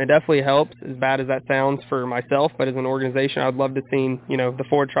It definitely helps, as bad as that sounds for myself, but as an organization, I'd love to see, the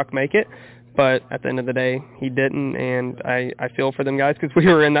Ford truck make it. But at the end of the day, he didn't, and I feel for them guys because we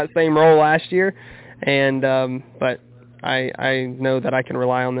were in that same role last year. And but I know that I can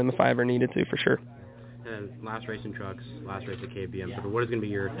rely on them if I ever needed to, for sure. And last race in trucks, last race at KBM. So what is going to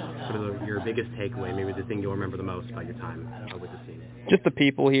be your biggest takeaway, maybe the thing you'll remember the most about your time with the team? Just the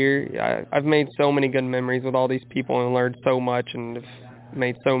people here. I've made so many good memories with all these people and learned so much, and have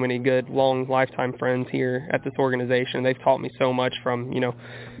made so many good, long, lifetime friends here at this organization. They've taught me so much from,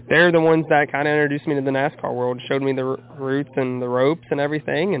 they're the ones that kind of introduced me to the NASCAR world, showed me the routes and the ropes and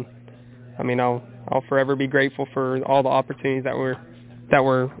everything. And I mean, I'll forever be grateful for all the opportunities that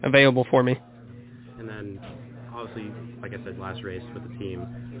were available for me. And then, obviously, like I said, last race with the team,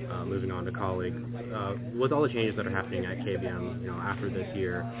 moving on to colleague. With all the changes that are happening at KBM, after this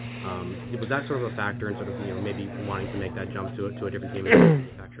year, was that sort of a factor in sort of, maybe wanting to make that jump to a different team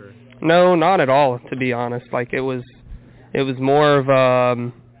manufacturer? No, not at all, to be honest. Like, it was more of,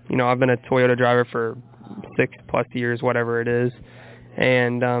 I've been a Toyota driver for 6+ years, whatever it is.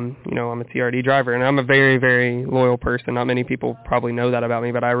 And, I'm a TRD driver, and I'm a very, very loyal person. Not many people probably know that about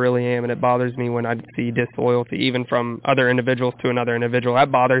me, but I really am, and it bothers me when I see disloyalty, even from other individuals to another individual.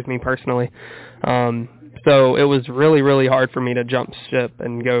 That bothers me personally. So it was really, really hard for me to jump ship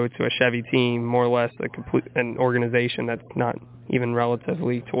and go to a Chevy team, more or less an organization that's not even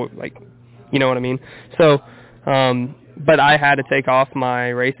relatively, you know what I mean? So, but I had to take off my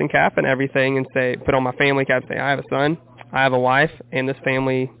racing cap and everything and put on my family cap and say, I have a son, I have a wife, and this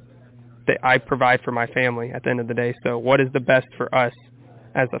family, that I provide for my family at the end of the day. So what is the best for us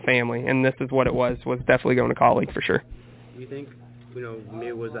as a family? And this is what it was definitely going to colleague for sure. Do you think,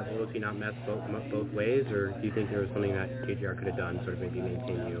 maybe was that loyalty not met both ways, or do you think there was something that KJR could have done sort of maybe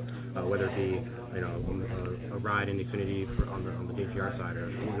maintain you, whether it be, a ride in Xfinity on the JGR side?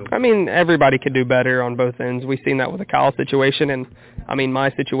 Or, I mean, everybody could do better on both ends. We've seen that with the Kyle situation, and I mean,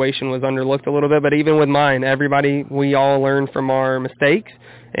 my situation was underlooked a little bit, but even with mine, we all learn from our mistakes,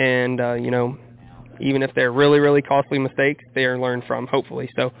 and, even if they're really, really costly mistakes, they are learned from, hopefully.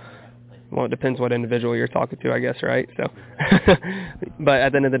 So, well, it depends what individual you're talking to, I guess, right? So, but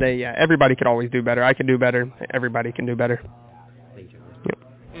at the end of the day, yeah, everybody could always do better. I can do better. Everybody can do better. Thank you. Yep.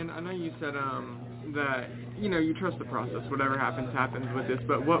 And I know you said that, you trust the process. Whatever happens with this.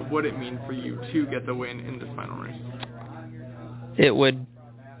 But what would it mean for you to get the win in this final race? It would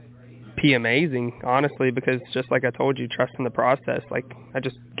be amazing, honestly, because just like I told you, trusting the process. Like, I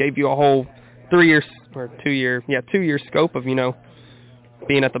just gave you a whole 2-year scope of,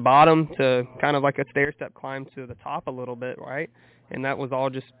 being at the bottom to kind of like a stair-step climb to the top a little bit, right? And that was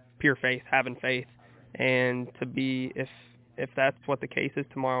all just pure faith, having faith. And to be, if that's what the case is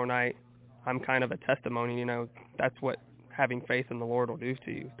tomorrow night, I'm kind of a testimony, that's what having faith in the Lord will do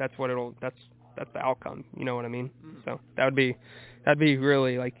to you. That's the outcome, you know what I mean? Mm-hmm. So that'd be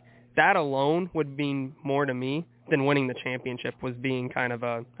really, like, that alone would mean more to me than winning the championship, was being kind of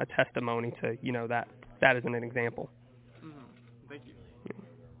a testimony to, that is an example. Mm-hmm. Thank you.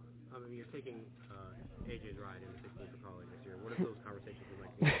 You're taking AJ's ride in the 16th for college this year. What are those conversations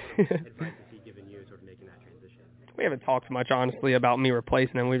like? What advice has he given you sort of making that transition? We haven't talked much, honestly, about me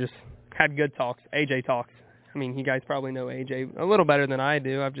replacing him. We just had good talks. AJ talks. I mean, you guys probably know AJ a little better than I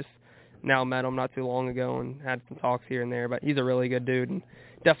do. I've just now met him not too long ago and had some talks here and there, but he's a really good dude and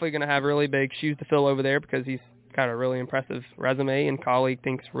definitely going to have really big shoes to fill over there because he's got a really impressive resume and colleague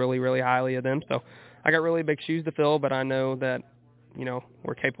thinks really, really highly of them. So I got really big shoes to fill, but I know that,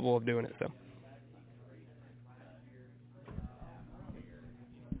 we're capable of doing it. So.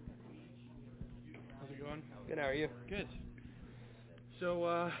 How's it going? Good, how are you? Good.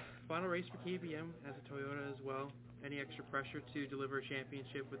 So, final race for KBM as a Toyota as well. Any extra pressure to deliver a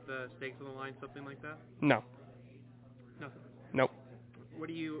championship with the stakes on the line, something like that? No. Nothing? Nope. What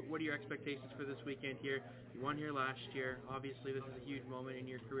are your expectations for this weekend here? You won here last year. Obviously, this is a huge moment in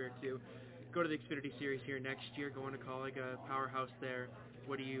your career too. Go to the Xfinity Series here next year. Going to colleague, a powerhouse there.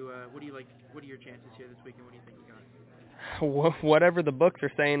 What do you like? What are your chances here this weekend? What do you think you got? Whatever the books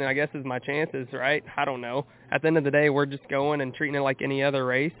are saying, I guess, is my chances, right? I don't know. At the end of the day, we're just going and treating it like any other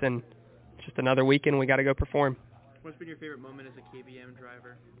race, and just another weekend we got to go perform. What's been your favorite moment as a KBM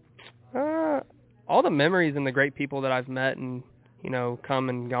driver? All the memories and the great people that I've met and, come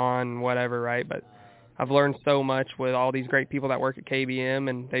and gone and whatever, right? But I've learned so much with all these great people that work at KBM,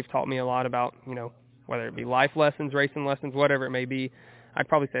 and they've taught me a lot about, whether it be life lessons, racing lessons, whatever it may be. I'd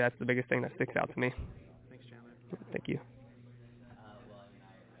probably say that's the biggest thing that sticks out to me. Thanks, Chandler. Thank you.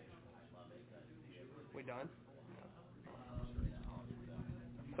 We done?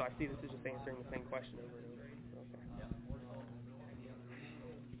 So I see this is just answering the same question over and over. Okay.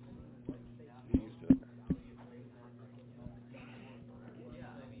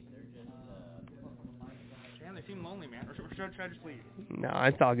 seem lonely, man. Or should I just leave? No,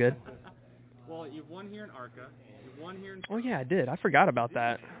 it's all good. Well, you've won here in ARCA. You've won here in... Oh, yeah, I did. I forgot about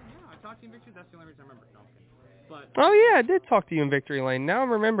that. Yeah, I talked to you in Victory. That's the only reason I remember. No, I'm kidding. But, oh, yeah, I did talk to you in Victory Lane. Now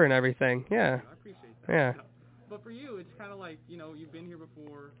I'm remembering everything. Yeah. I appreciate that. Yeah. But for you, it's kind of like, you know, you've been here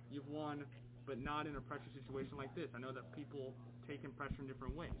before, you've won, but not in a pressure situation like this. I know that people take in pressure in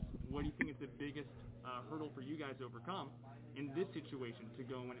different ways. What do you think is the biggest hurdle for you guys to overcome in this situation to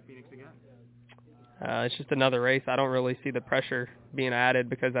go and win at Phoenix again? It's just another race. I don't really see the pressure being added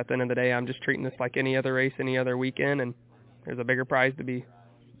because at the end of the day, I'm just treating this like any other race, any other weekend, and there's a bigger prize to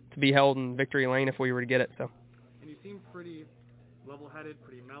be held in Victory Lane if we were to get it. So. And you seem pretty level-headed,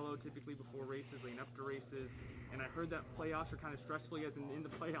 pretty mellow typically before races, leading up to races. And I heard that playoffs are kind of stressful. You guys in the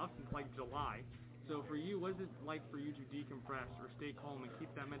playoffs since like July. So for you, what is it like for you to decompress or stay calm and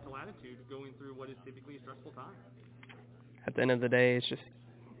keep that mental attitude going through what is typically a stressful time? At the end of the day, it's just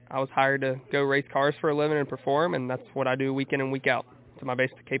I was hired to go race cars for a living and perform, and that's what I do week in and week out to my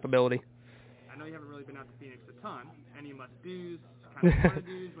basic capability. I know you haven't really been out to Phoenix a ton. Any must-dos, kind of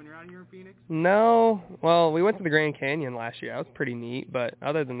want-to-dos when you're out here in Phoenix? No. Well, we went to the Grand Canyon last year. That was pretty neat. But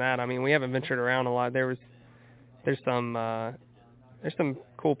other than that, I mean, we haven't ventured around a lot. There's some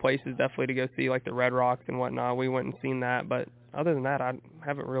cool places definitely to go see, like the Red Rocks and whatnot. We went and seen that. But other than that, I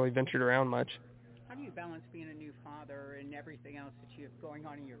haven't really ventured around much. How do you balance being a new father and everything else that you have going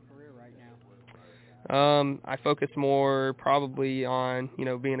on in your career right now? I focus more probably on, you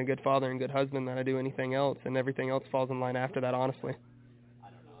know, being a good father and good husband than I do anything else, and everything else falls in line after that, honestly.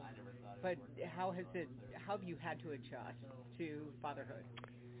 But how have you had to adjust to fatherhood?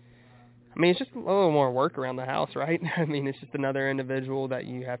 I mean, it's just a little more work around the house, right? I mean, it's just another individual that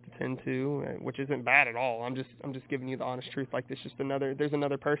you have to tend to, which isn't bad at all. I'm just giving you the honest truth. Like, there's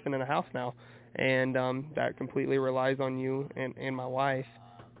another person in the house now, and that completely relies on you and my wife.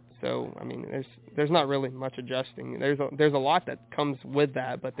 So, I mean, there's not really much adjusting. There's a lot that comes with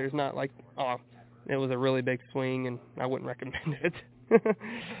that, but there's not like, oh, it was a really big swing, and I wouldn't recommend it.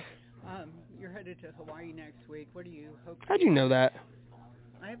 You're headed to Hawaii next week. What do you hope? How'd you know that?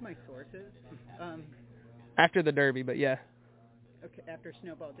 I have my sources. After the Derby, but yeah. Okay, after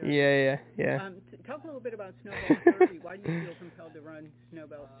Snowball Derby. Yeah. Talk a little bit about Snowball Derby. Why do you feel compelled to run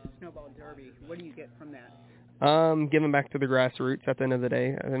Snowball Derby? What do you get from that? Giving back to the grassroots at the end of the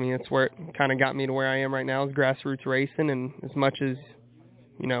day. I mean, it's where it kind of got me to where I am right now is grassroots racing, and as much as,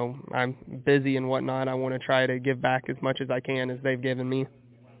 you know, I'm busy and whatnot, I want to try to give back as much as I can as they've given me.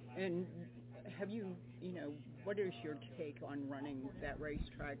 And have you know, what is your take on running that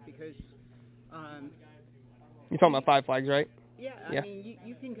racetrack? Because you're talking about Five Flags, right? Yeah, I mean,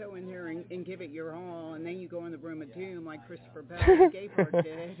 you can go in there and give it your all, and then you go in the room of doom like Christopher Bell and Gayford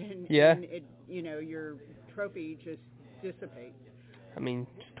did, and it, you know, your trophy just dissipates. I mean,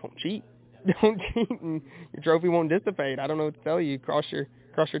 just don't cheat. Don't cheat, and your trophy won't dissipate. I don't know what to tell you. Cross your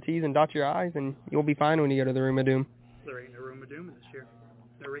T's and dot your I's, and you'll be fine when you go to the room of doom. There ain't no room of doom this year.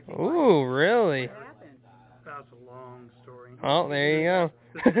 Ooh, really? What happened? That's a long story. Oh, there you go.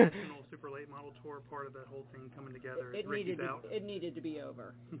 The National Super Late Model Tour, part of that whole thing coming together. It needed to be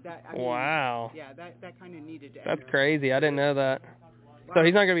over. Wow. Yeah, that kind of needed to end. That's crazy. I didn't know that. Wow. So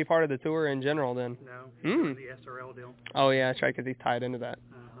he's not going to be part of the tour in general then? No. The SRL deal. Oh, yeah, that's right, because he's tied into that.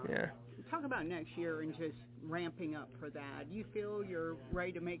 Yeah. Talk about next year and just ramping up for that. Do you feel you're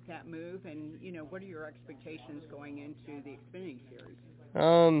ready to make that move? And, you know, what are your expectations going into the Xfinity Series?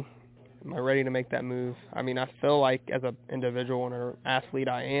 Am I ready to make that move? I mean, I feel like as an individual and an athlete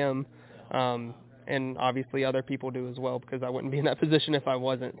I am, and obviously other people do as well because I wouldn't be in that position if I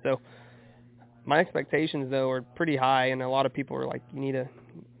wasn't. So my expectations, though, are pretty high, and a lot of people are like, you need to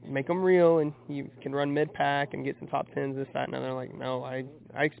make them real, and you can run mid-pack and get some top 10s, this, that, and other. Like, no, I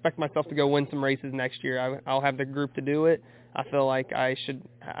expect myself to go win some races next year. I'll have the group to do it. I feel like I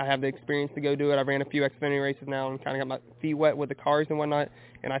have the experience to go do it. I've ran a few Xfinity races now and kind of got my feet wet with the cars and whatnot,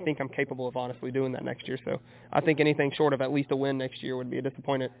 and I think I'm capable of honestly doing that next year. So I think anything short of at least a win next year would be a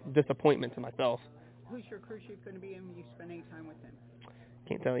disappointment to myself. Who's your crew chief going to be, and will you spend any time with him?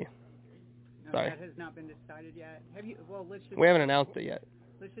 Can't tell you. No, Sorry. That has not been decided yet. Have you? Well, we haven't announced it yet.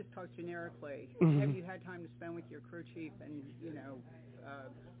 Let's just talk generically. Have you had time to spend with your crew chief, and you know,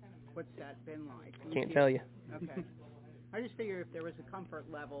 what's that been like? Can't tell you. Okay. I just figure if there was a comfort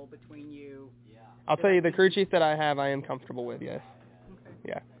level between you. I'll tell you, the crew chief that I have, I am comfortable with. Yes. Okay.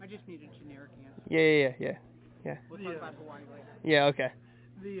 Yeah. I just need a generic answer. Yeah. We'll talk about Hawaii later. Yeah. Okay.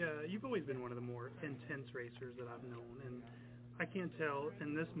 You've always been one of the more intense racers that I've known, and I can't tell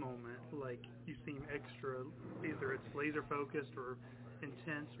in this moment, like, you seem extra, either it's laser focused or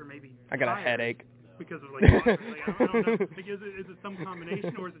intense or maybe I got a headache. Because of, like, I don't know. Like, is it some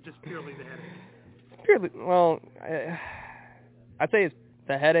combination or is it just purely the headache? purely, well, I'd say it's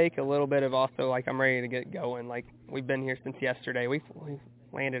the headache, a little bit of also, like, I'm ready to get going. Like, we've been here since yesterday. We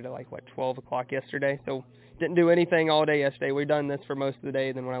landed at, 12 o'clock yesterday, so didn't do anything all day yesterday. We've done this for most of the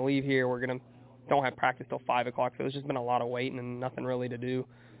day. Then when I leave here, don't have practice till 5 o'clock, so it's just been a lot of waiting and nothing really to do.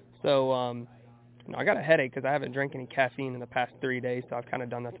 So, I got a headache because I haven't drank any caffeine in the past 3 days, so I've kind of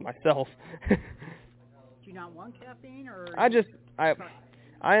done that to myself. Do you not want caffeine, or? I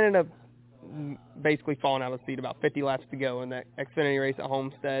ended up basically falling out of the seat about 50 laps to go in that Xfinity race at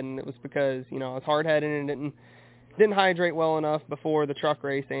Homestead, and it was because, I was hard-headed and didn't hydrate well enough before the truck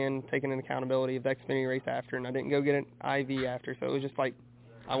race and taking an accountability of the Xfinity race after, and I didn't go get an IV after, so it was just like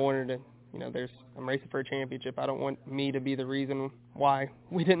I wanted to, I'm racing for a championship. I don't want me to be the reason why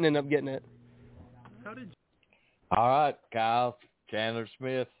we didn't end up getting it. All right, Kyle, Chandler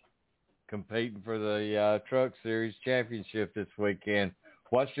Smith competing for the Truck Series Championship this weekend.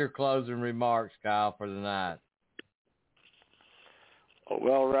 What's your closing remarks, Kyle, for the night?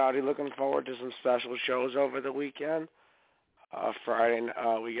 Well, Rowdy, looking forward to some special shows over the weekend. Friday,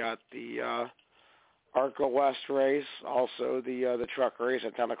 we got the ARCA West race, also the truck race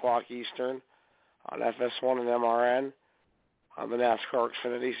at 10 o'clock Eastern on FS1 and MRN. The NASCAR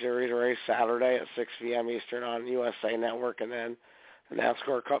Xfinity Series race Saturday at 6 p.m. Eastern on USA Network, and then the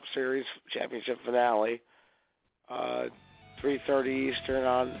NASCAR Cup Series Championship finale, 3:30 Eastern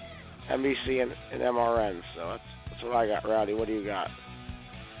on NBC and MRN. So that's what I got, Rowdy. What do you got?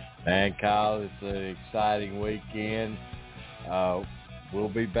 And Kyle, it's an exciting weekend. We'll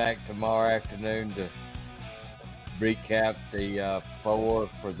be back tomorrow afternoon to recap the 4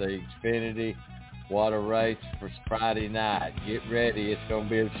 for the Xfinity. What a race for Friday night. Get ready. It's going to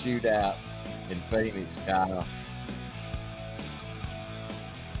be a shootout in Phoenix, Kyle.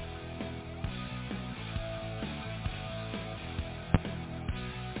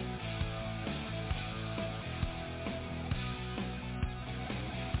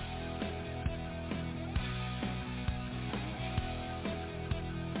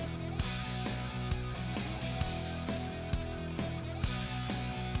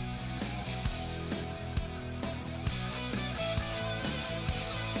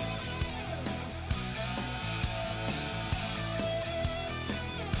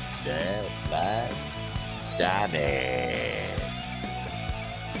 That's like Johnny.